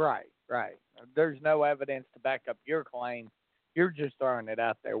 Right. There's no evidence to back up your claim. You're just throwing it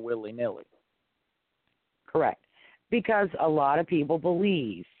out there willy-nilly. Correct. Because a lot of people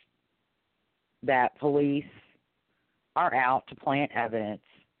believe that police are out to plant evidence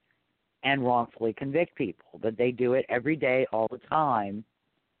and wrongfully convict people, that they do it every day, all the time,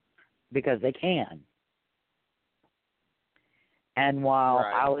 because they can. And while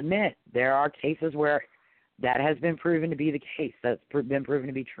I'll admit there are cases where that has been proven to be the case, that's been proven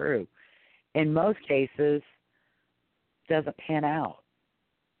to be true, in most cases, it doesn't pan out.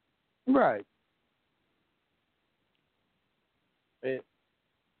 Right. I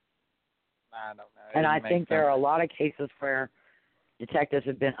don't know. And I think there are a lot of cases where detectives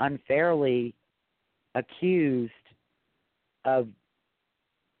have been unfairly accused of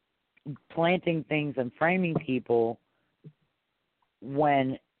planting things and framing people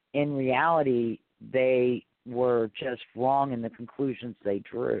when in reality they were just wrong in the conclusions they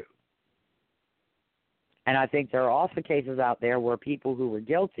drew. And I think there are also cases out there where people who were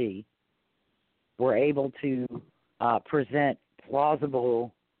guilty were able to present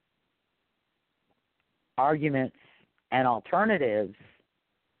plausible arguments and alternatives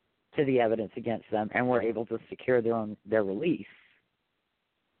to the evidence against them, and were able to secure their release.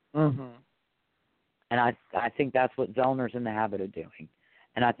 Mm-hmm. And I think that's what Zellner's in the habit of doing.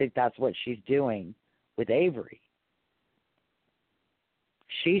 And I think that's what she's doing with Avery.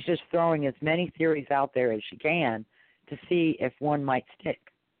 She's just throwing as many theories out there as she can to see if one might stick.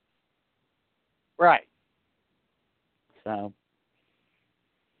 Right. So,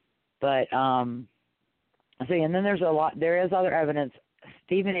 but, and then there is other evidence.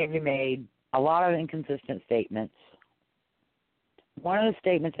 Stephen Avery made a lot of inconsistent statements. One of the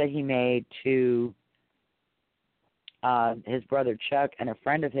statements that he made to his brother Chuck and a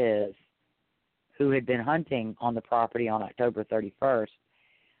friend of his who had been hunting on the property on October 31st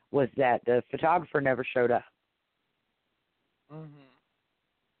was that the photographer never showed up. Mm-hmm.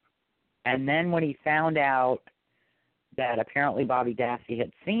 And then when he found out that apparently Bobby Dassey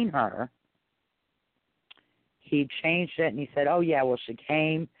had seen her, he changed it and he said, oh, yeah, well, she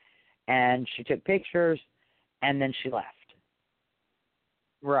came and she took pictures and then she left.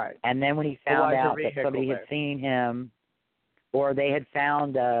 Right. And then when he found out that somebody had seen him, or they had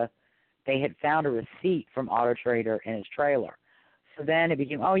found a receipt from Auto Trader in his trailer. So then it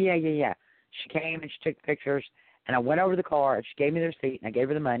became, oh, yeah. She came and she took pictures, and I went over to the car, and she gave me the receipt, and I gave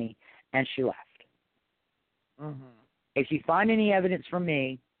her the money, and she left. Mm-hmm. If you find any evidence from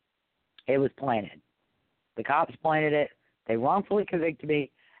me, it was planted. The cops planted it. They wrongfully convicted me,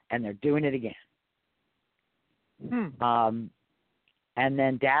 and they're doing it again. And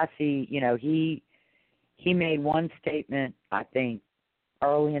then Dassey, he made one statement, I think,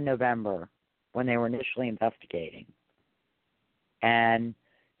 early in November when they were initially investigating. And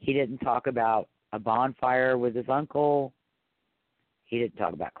he didn't talk about a bonfire with his uncle. He didn't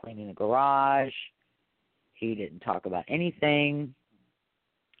talk about cleaning the garage. He didn't talk about anything.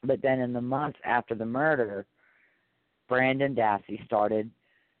 But then in the months after the murder, Brandon Dassey started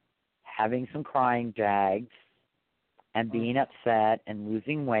having some crying jags and being upset and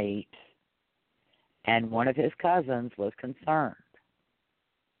losing weight. And one of his cousins was concerned.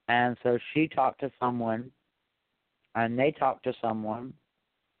 And so she talked to someone, and they talked to someone,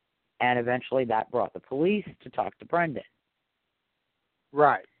 and eventually that brought the police to talk to Brendan.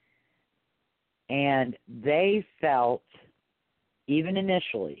 Right. And they felt, even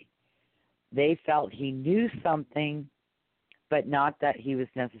initially, they felt he knew something, but not that he was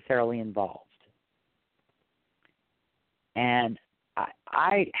necessarily involved. And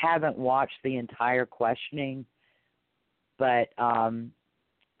I haven't watched the entire questioning, but I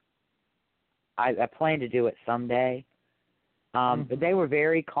plan to do it someday. But they were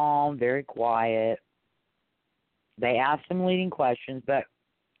very calm, very quiet. They asked him leading questions, but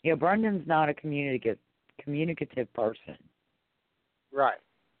Brendan's not a communicative person. Right.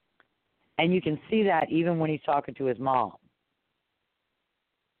 And you can see that even when he's talking to his mom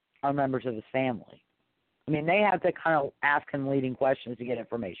or members of his family. I mean, they have to kind of ask him leading questions to get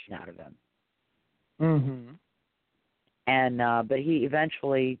information out of him. Mm-hmm. And but he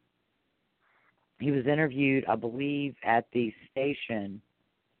was interviewed, I believe, at the station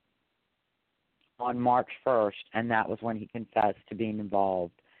on March 1st, and that was when he confessed to being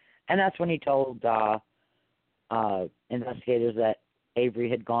involved. And that's when he told investigators that Avery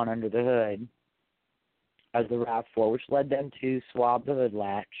had gone under the hood of the RAV4, which led them to swab the hood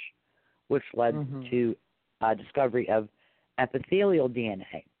latch, which led to discovery of epithelial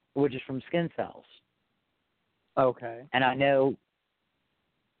DNA, which is from skin cells. Okay. And I know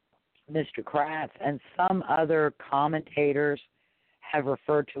Mr. Kratz and some other commentators have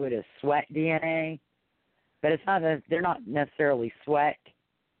referred to it as sweat DNA, but it's not. They're not necessarily sweat.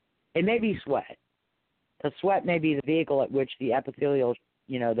 It may be sweat. The sweat may be the vehicle at which the epithelial,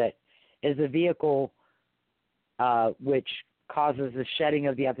 that is the vehicle which causes the shedding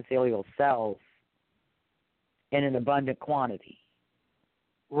of the epithelial cells in an abundant quantity.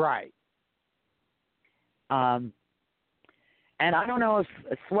 Right. And I don't know if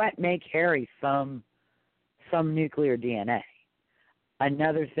sweat may carry some nuclear DNA.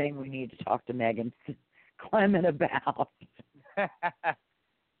 Another thing we need to talk to Megan Clement about.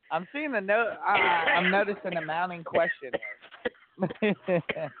 I'm seeing a note. I'm noticing a mounting question.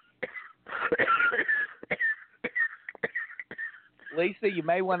 Lisa, you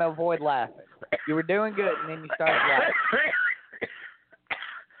may want to avoid laughing. You were doing good, and then you started laughing.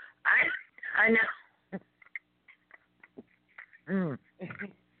 I know.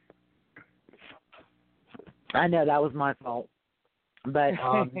 I know that was my fault, but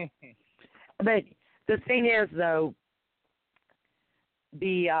but the thing is, though,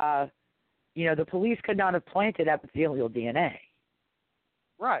 the police could not have planted epithelial DNA.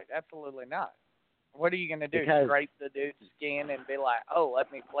 Right, absolutely not. What are you going to do? Because, scrape the dude's skin and be like, "Oh,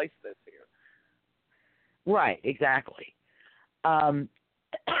 let me place this here." Right, exactly.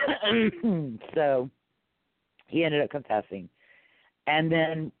 So he ended up confessing. And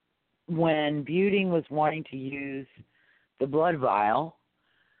then when Buting was wanting to use the blood vial,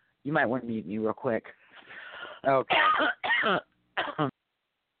 you might want to mute me real quick. Okay.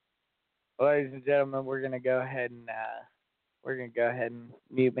 Ladies and gentlemen, we're going to go ahead and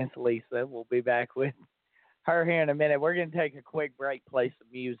mute Miss Lisa. We'll be back with her here in a minute. We're going to take a quick break, play some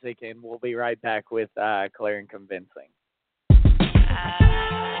music, and we'll be right back with Clear and Convincing.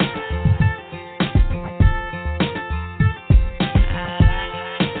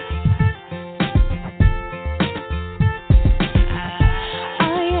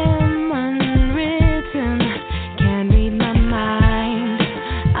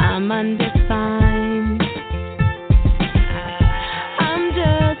 Undefined. I'm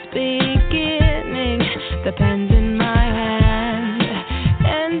just beginning, the pen's in my hand,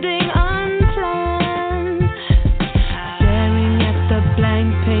 ending unplanned. Staring at the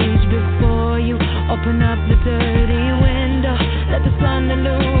blank page before you, open up the dirty window, let the sun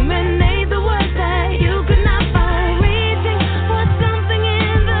illuminate the words that you could not find. Reaching for something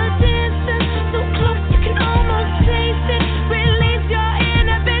in the distance, so close you can almost taste it. Release your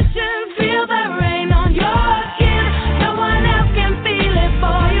inhibition. Feel the rain on your skin. No one else can feel it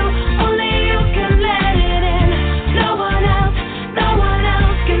for you. Only you can let it in. No one else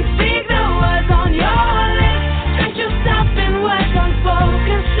can speak the words on your lips. Drench yourself in words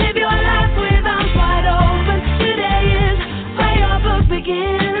unspoken. Live your life with arms wide open. Today is where your book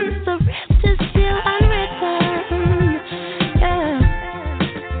begins. The rest is still unwritten. Yeah.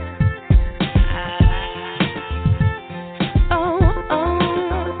 Oh.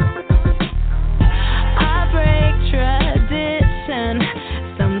 Tradition.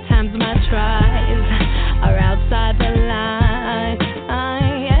 Sometimes my tries are outside the line.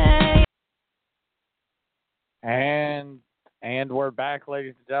 And we're back,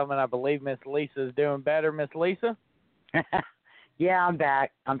 ladies and gentlemen. I believe Miss Lisa's doing better. Miss Lisa? Yeah, I'm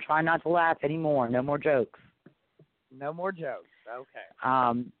back. I'm trying not to laugh anymore. No more jokes. No more jokes. Okay.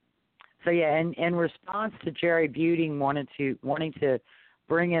 So yeah, in response to Jerry Buting wanting to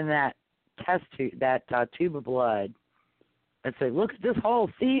bring in that test tube, that tube of blood, and say, look at this hole.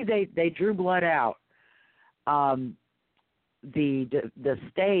 See, they drew blood out. The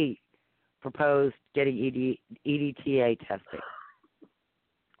state proposed getting EDTA testing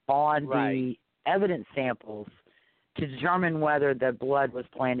on the evidence samples to determine whether the blood was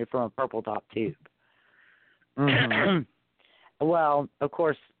planted from a purple top tube. Mm-hmm. Well, of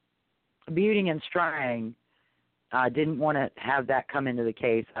course, Buting and Strang didn't want to have that come into the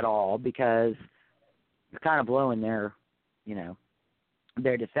case at all because it's kind of blowing their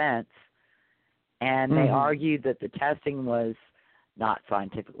defense. And they argued that the testing was not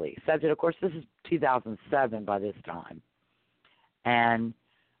scientifically accepted. Of course, this is 2007 by this time. And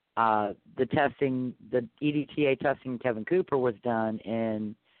the EDTA testing Kevin Cooper was done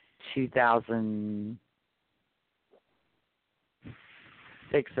in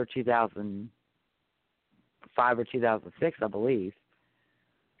 2006 or 2000. 2005 or 2006, I believe.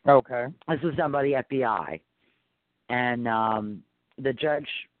 Okay. This was done by the FBI. And the judge,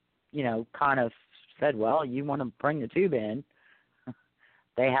 kind of said, well, you want to bring the tube in.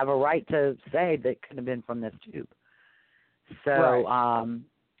 They have a right to say that it could have been from this tube. So right.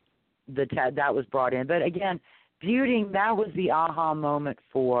 That was brought in. But again, Buting, that was the aha moment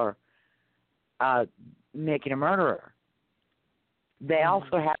for making a murderer. They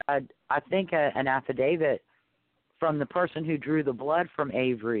also had, I think, an affidavit from the person who drew the blood from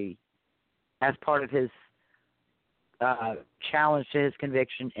Avery as part of his challenge to his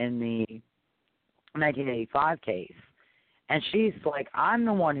conviction in the 1985 case. And she's like, I'm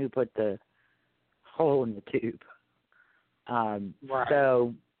the one who put the hole in the tube. Right.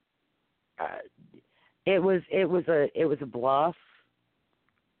 So it was a bluff.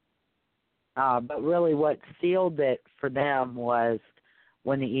 But really what sealed it for them was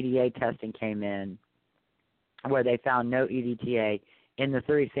when the EDA testing came in, where they found no EDTA in the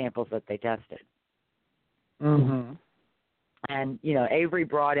 3 samples that they tested. Mm-hmm. And, Avery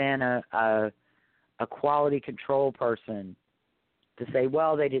brought in a quality control person to say,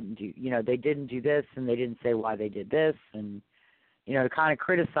 well, they didn't do this, and they didn't say why they did this, and, to kind of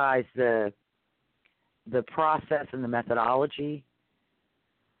criticize the process and the methodology,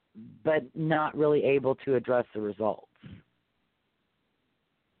 but not really able to address the results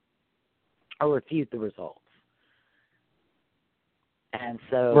or refute the results. And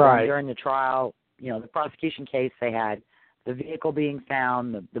so during the trial, the prosecution case, they had the vehicle being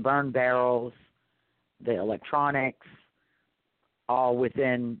found, the burned barrels, the electronics, all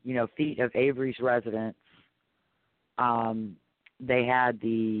within, feet of Avery's residence. They had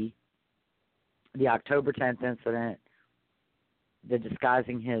the October 10th incident, the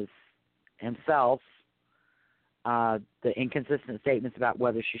disguising himself, the inconsistent statements about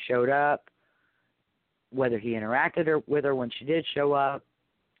whether she showed up, whether he interacted with her when she did show up,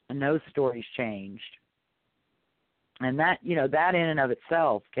 and those stories changed. And that, that in and of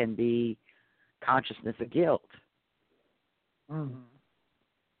itself can be consciousness of guilt. Mm-hmm.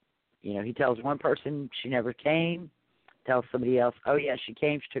 He tells one person she never came, tells somebody else, oh, yeah, she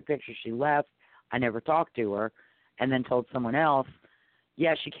came, she took pictures, she left, I never talked to her, and then told someone else,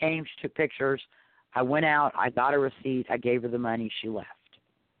 yeah, she came, she took pictures, I went out, I got a receipt, I gave her the money, she left.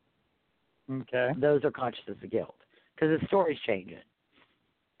 Okay. Those are consciousness of guilt because his story's changing.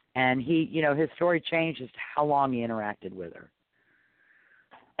 And his story changed as to how long he interacted with her.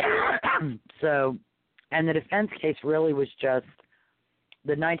 So, and the defense case really was just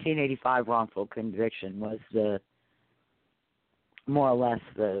the 1985 wrongful conviction was more or less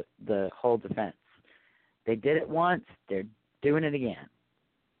the whole defense. They did it once, they're doing it again.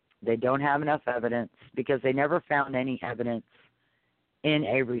 They don't have enough evidence because they never found any evidence in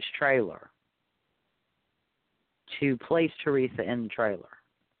Avery's trailer to place Teresa in the trailer.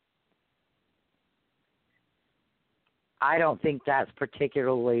 I don't think that's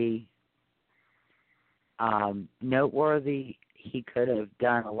particularly noteworthy. He could have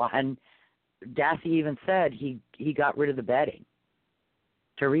done a lot. And Dassey even said he got rid of the bedding.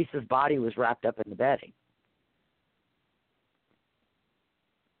 Teresa's body was wrapped up in the bedding.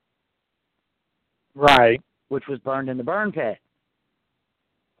 Right. Which was burned in the burn pit.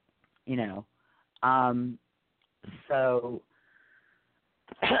 So,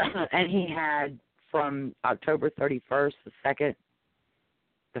 and he had from October 31st,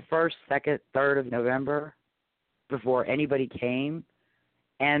 the 1st, 2nd, 3rd of November, before anybody came,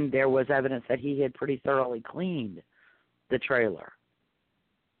 and there was evidence that he had pretty thoroughly cleaned the trailer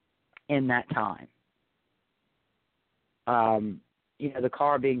in that time. The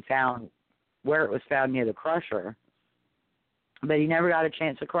car being found where it was found near the crusher, but he never got a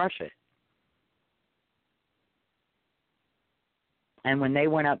chance to crush it. And when they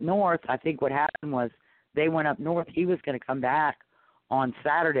went up north, I think what happened was they went up north. He was going to come back on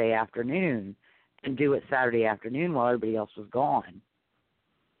Saturday afternoon and do it Saturday afternoon while everybody else was gone.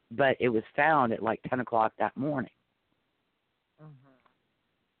 But it was found at like 10 o'clock that morning. Mm-hmm.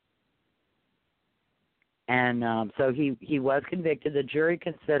 And so he was convicted. The jury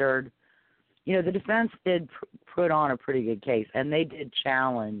considered, the defense did put on a pretty good case, and they did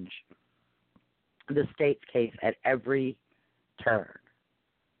challenge the state's case at every turn.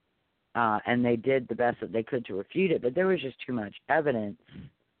 And they did the best that they could to refute it, but there was just too much evidence.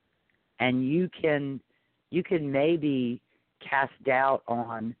 And you can maybe cast doubt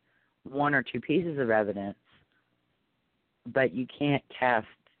on one or two pieces of evidence, but you can't cast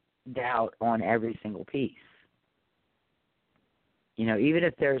doubt on every single piece. Even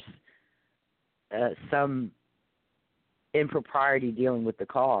if there's some impropriety dealing with the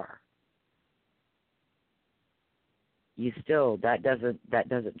car, that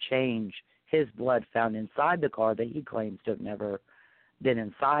doesn't change his blood found inside the car that he claims to have never been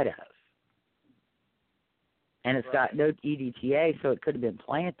inside of. And it's got no EDTA, so it could have been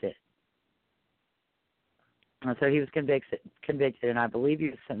planted. And so he was convicted, and I believe he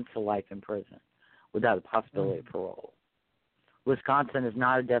was sentenced to life in prison without the possibility of parole. Wisconsin is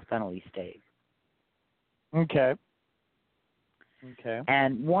not a death penalty state. Okay.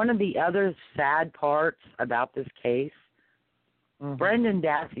 And one of the other sad parts about this case, Brendan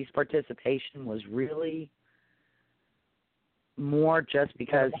Dassey's participation was really more just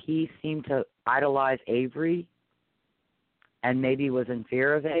because he seemed to idolize Avery and maybe was in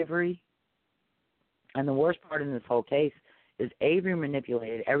fear of Avery. And the worst part in this whole case is Avery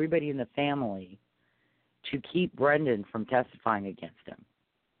manipulated everybody in the family to keep Brendan from testifying against him.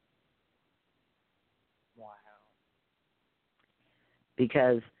 Wow.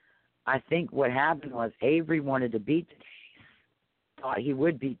 Because I think what happened was Avery wanted to beat the case, thought he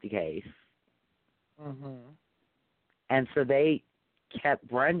would beat the case. And so they kept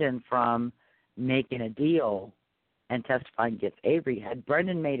Brendan from making a deal and testifying against Avery. Had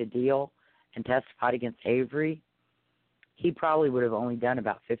Brendan made a deal and testified against Avery, he probably would have only done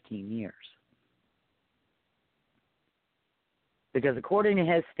about 15 years. Because according to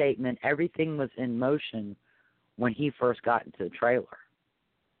his statement, everything was in motion when he first got into the trailer.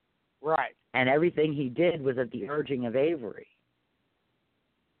 Right. And everything he did was at the urging of Avery.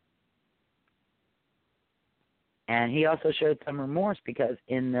 And he also showed some remorse because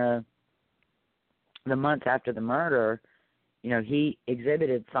in the months after the murder, he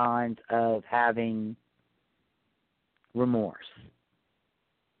exhibited signs of having remorse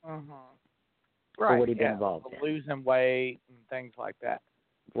for what he'd been involved in. Losing weight and things like that.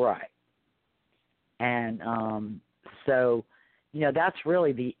 Right. And so, that's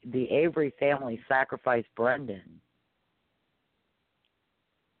really the Avery family sacrificed Brendan.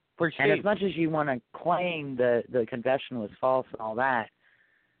 And as much as you want to claim the confession was false and all that,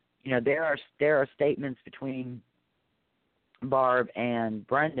 there are statements between Barb and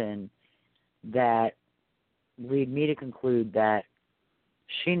Brendan that lead me to conclude that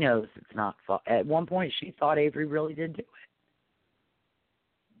she knows it's not false. At one point, she thought Avery really did do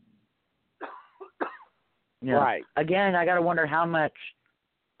it. Right. Again, I got to wonder how much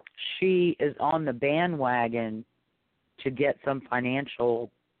she is on the bandwagon to get some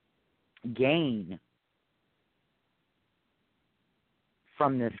financial gain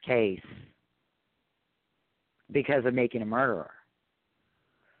from this case because of making a murderer.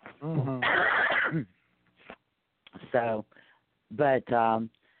 So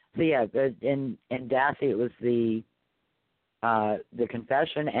yeah, in Dassey it was the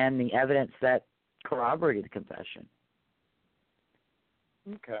confession and the evidence that corroborated the confession.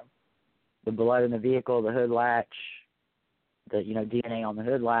 Okay. The blood in the vehicle, the hood latch, the DNA on the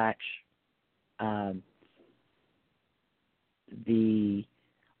hood latch.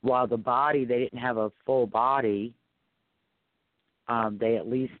 While the body, they didn't have a full body, they at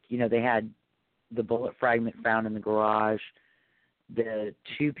least, they had the bullet fragment found in the garage, the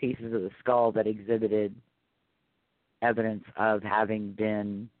two pieces of the skull that exhibited evidence of having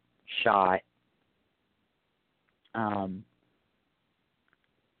been shot, and,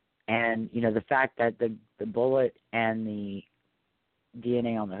 the fact that the bullet and the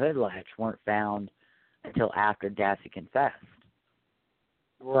DNA on the hood latch weren't found until after Dassey confessed.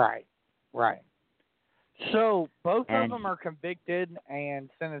 Right. So both of them are convicted and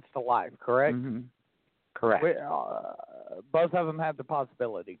sentenced to life, correct? Correct. Both of them have the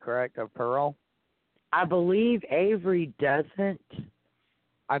possibility, correct, of parole? I believe Avery doesn't.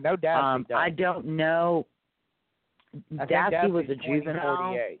 I know Dassey does. I don't know. Dassey was a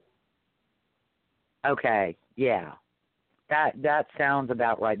juvenile. 2048. Okay, yeah. That sounds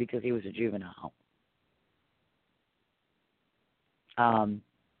about right because he was a juvenile.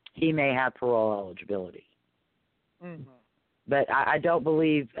 He may have parole eligibility. But I don't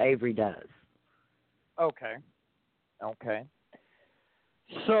believe Avery does. Okay.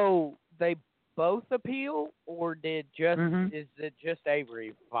 So they both appeal, or is it just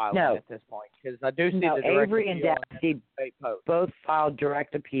Avery filing at this point? Because I do see the direct Avery and Dassey both filed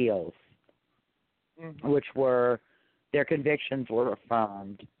direct appeals, which were their convictions were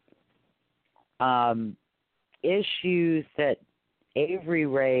affirmed. Issues that Avery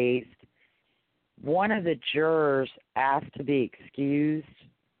raised, one of the jurors asked to be excused.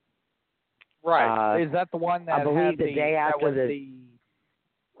 Right. Is that the one that I believe had the day after the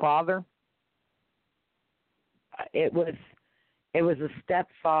father? It was a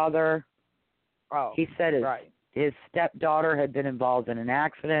stepfather. Oh, he said his stepdaughter had been involved in an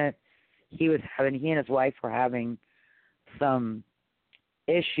accident. He and his wife were having some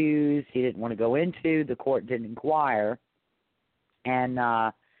issues he didn't want to go into. The court didn't inquire, and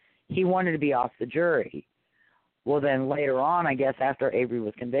he wanted to be off the jury. Well, then later on, I guess after Avery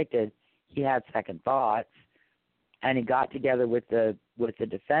was convicted, he had second thoughts, and he got together with the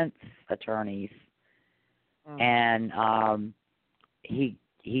defense attorneys, and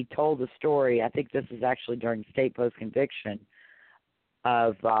he told the story. I think this is actually during state post-conviction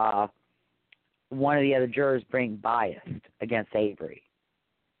of one of the other jurors being biased against Avery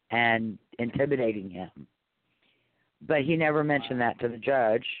and intimidating him. But he never mentioned that to the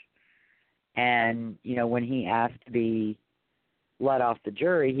judge. And, you know, when he asked to be let off the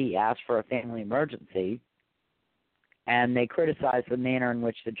jury, he asked for a family emergency. And they criticized the manner in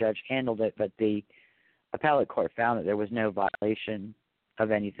which the judge handled it, but the appellate court found that there was no violation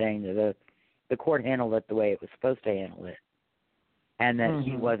of anything. The court handled it the way it was supposed to handle it, and that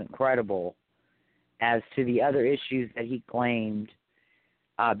he wasn't credible as to the other issues that he claimed,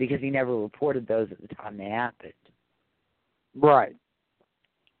 because he never reported those at the time they happened. Right.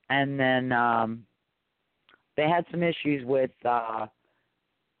 And then they had some issues with, I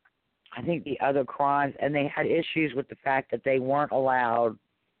think, the other crimes, and they had issues with the fact that they weren't allowed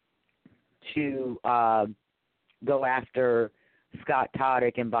to go after Scott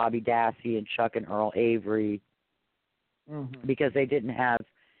Toddick and Bobby Dassey and Chuck and Earl Avery because they didn't have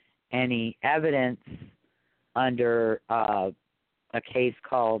any evidence under a case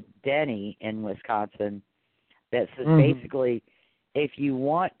called Denny in Wisconsin that says basically if you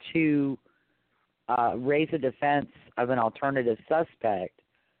want to raise a defense of an alternative suspect,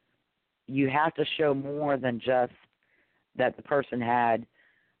 you have to show more than just that the person had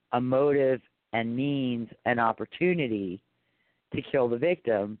a motive and means and opportunity to kill the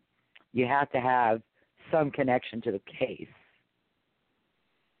victim. You have to have some connection to the case.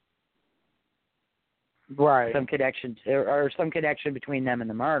 Right. Some connection or some connection between them and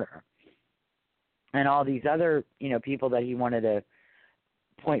the murder. And all these other, you know, people that he wanted to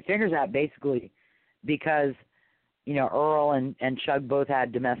point fingers at, basically because, you know, Earl and Chuck both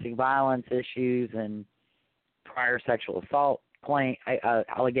had domestic violence issues and prior sexual assault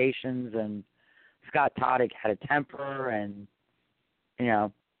allegations, and Scott Toddick had a temper, and, you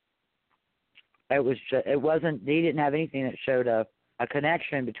know, he didn't have anything that showed a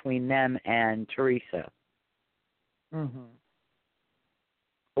connection between them and Teresa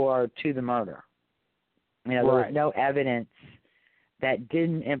or to the murder. You know, there was no evidence that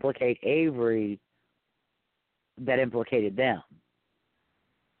didn't implicate Avery that implicated them.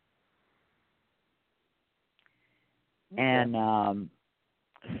 And and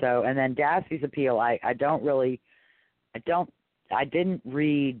then Dassey's appeal, I didn't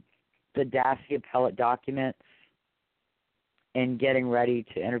read the Dassey appellate documents in getting ready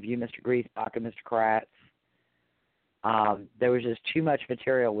to interview Mr. Griesbach and Mr. Kratz. There was just too much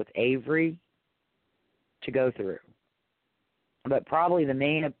material with Avery to go through. But probably the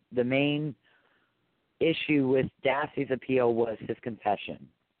main issue with Dassey's appeal was his confession.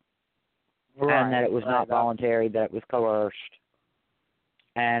 And that it was not voluntary, that it was coerced.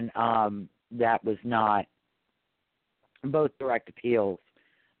 And that was not both direct appeals.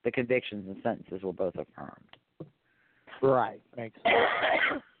 The convictions and sentences were both affirmed. Right. Makes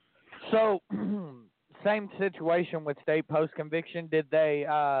sense. So, same situation with state post-conviction. Did they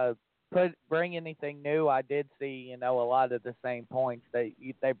bring anything new? I did see, you know, a lot of the same points that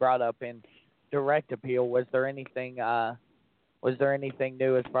they brought up in direct appeal. Was there anything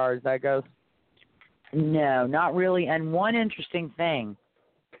new as far as that goes? No, not really. And one interesting thing,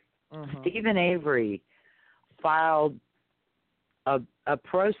 Stephen Avery filed a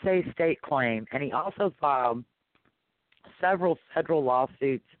pro se state claim, and he also filed several federal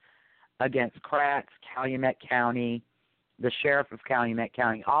lawsuits against Kratz, Calumet County, the sheriff of Calumet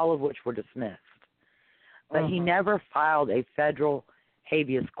County, all of which were dismissed. But he never filed a federal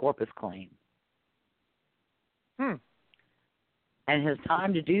habeas corpus claim. And his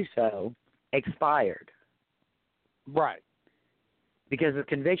time to do so expired. Right. Because the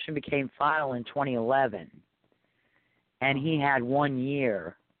conviction became final in 2011. And he had 1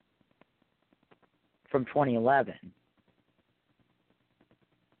 year from 2011.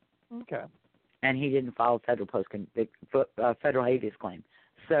 Okay. And he didn't file a federal habeas claim.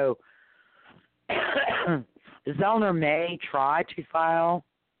 So Zellner may try to file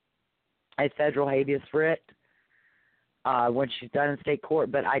a federal habeas writ when she's done in state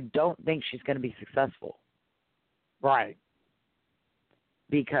court, but I don't think she's going to be successful. Right.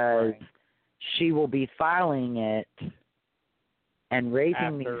 Because she will be filing it and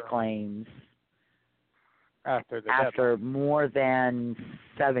raising these claims after more than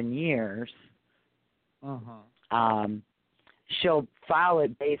 7 years. she'll file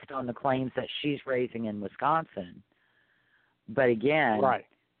it based on the claims that she's raising in Wisconsin. But again, Right.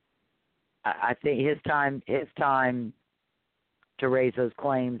 I think his time to raise those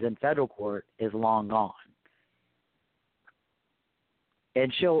claims in federal court is long gone.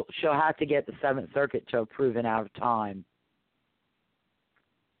 And she'll have to get the Seventh Circuit to approve an out of time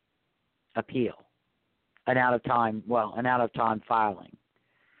appeal, an out of time filing.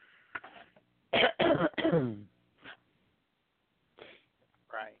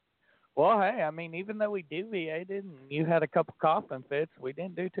 Right. Well, hey, I mean, even though we deviated and you had a couple coughing fits, we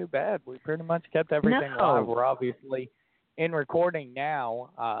didn't do too bad. We pretty much kept everything live. We're obviously in recording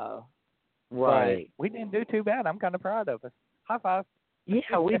now. Right. But we didn't do too bad. I'm kind of proud of us. High five.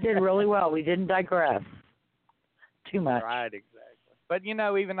 Yeah, we did really well. We didn't digress too much. Right, exactly. But,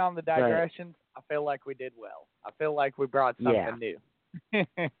 even on the digressions, I feel like we did well. I feel like we brought something new.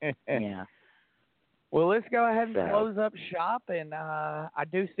 Yeah. Well, let's go ahead and close up shop. And I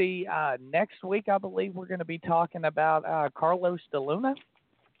do see next week, I believe, we're going to be talking about Carlos de Luna.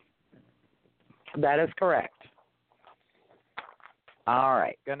 That is correct. All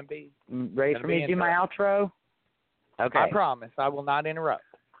right. Going to be ready for me to do my outro? Okay. I promise. I will not interrupt.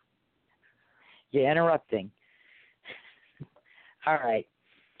 You're interrupting. All right.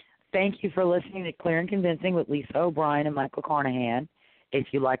 Thank you for listening to Clear and Convincing with Lisa O'Brien and Michael Carnahan. If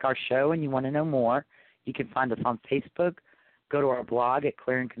you like our show and you want to know more, you can find us on Facebook. Go to our blog at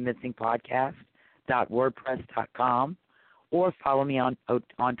clearandconvincingpodcast.wordpress.com or follow me on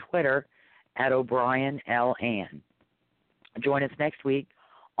Twitter at O'BrienLN. Join us next week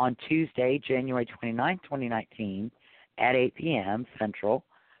on Tuesday, January 29, 2019, at 8 p.m. Central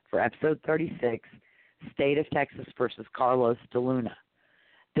for Episode 36, State of Texas versus Carlos de Luna.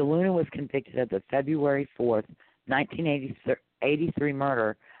 De Luna was convicted of the February 4th, 1983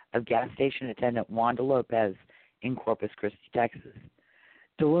 murder of gas station attendant Wanda Lopez in Corpus Christi, Texas.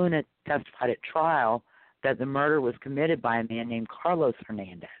 De Luna testified at trial that the murder was committed by a man named Carlos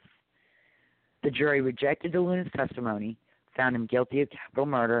Hernandez. The jury rejected De Luna's testimony, found him guilty of capital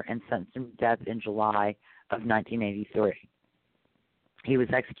murder, and sentenced him to death in July of 1983. He was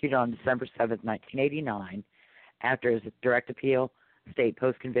executed on December 7, 1989, after his direct appeal, state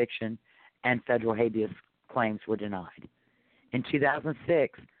post-conviction, and federal habeas claims were denied. In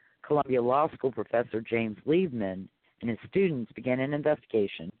 2006, Columbia Law School professor James Liebman and his students began an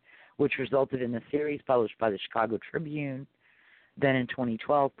investigation, which resulted in a series published by the Chicago Tribune. Then in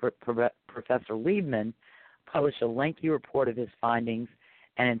 2012, Professor Liebman published a lengthy report of his findings,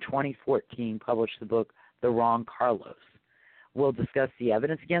 and in 2014 published the book The Wrong Carlos. We'll discuss the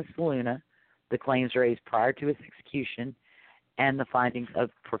evidence against Luna, the claims raised prior to his execution, and the findings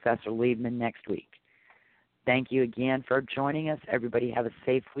of Professor Liebman next week. Thank you again for joining us. Everybody have a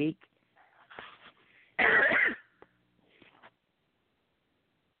safe week.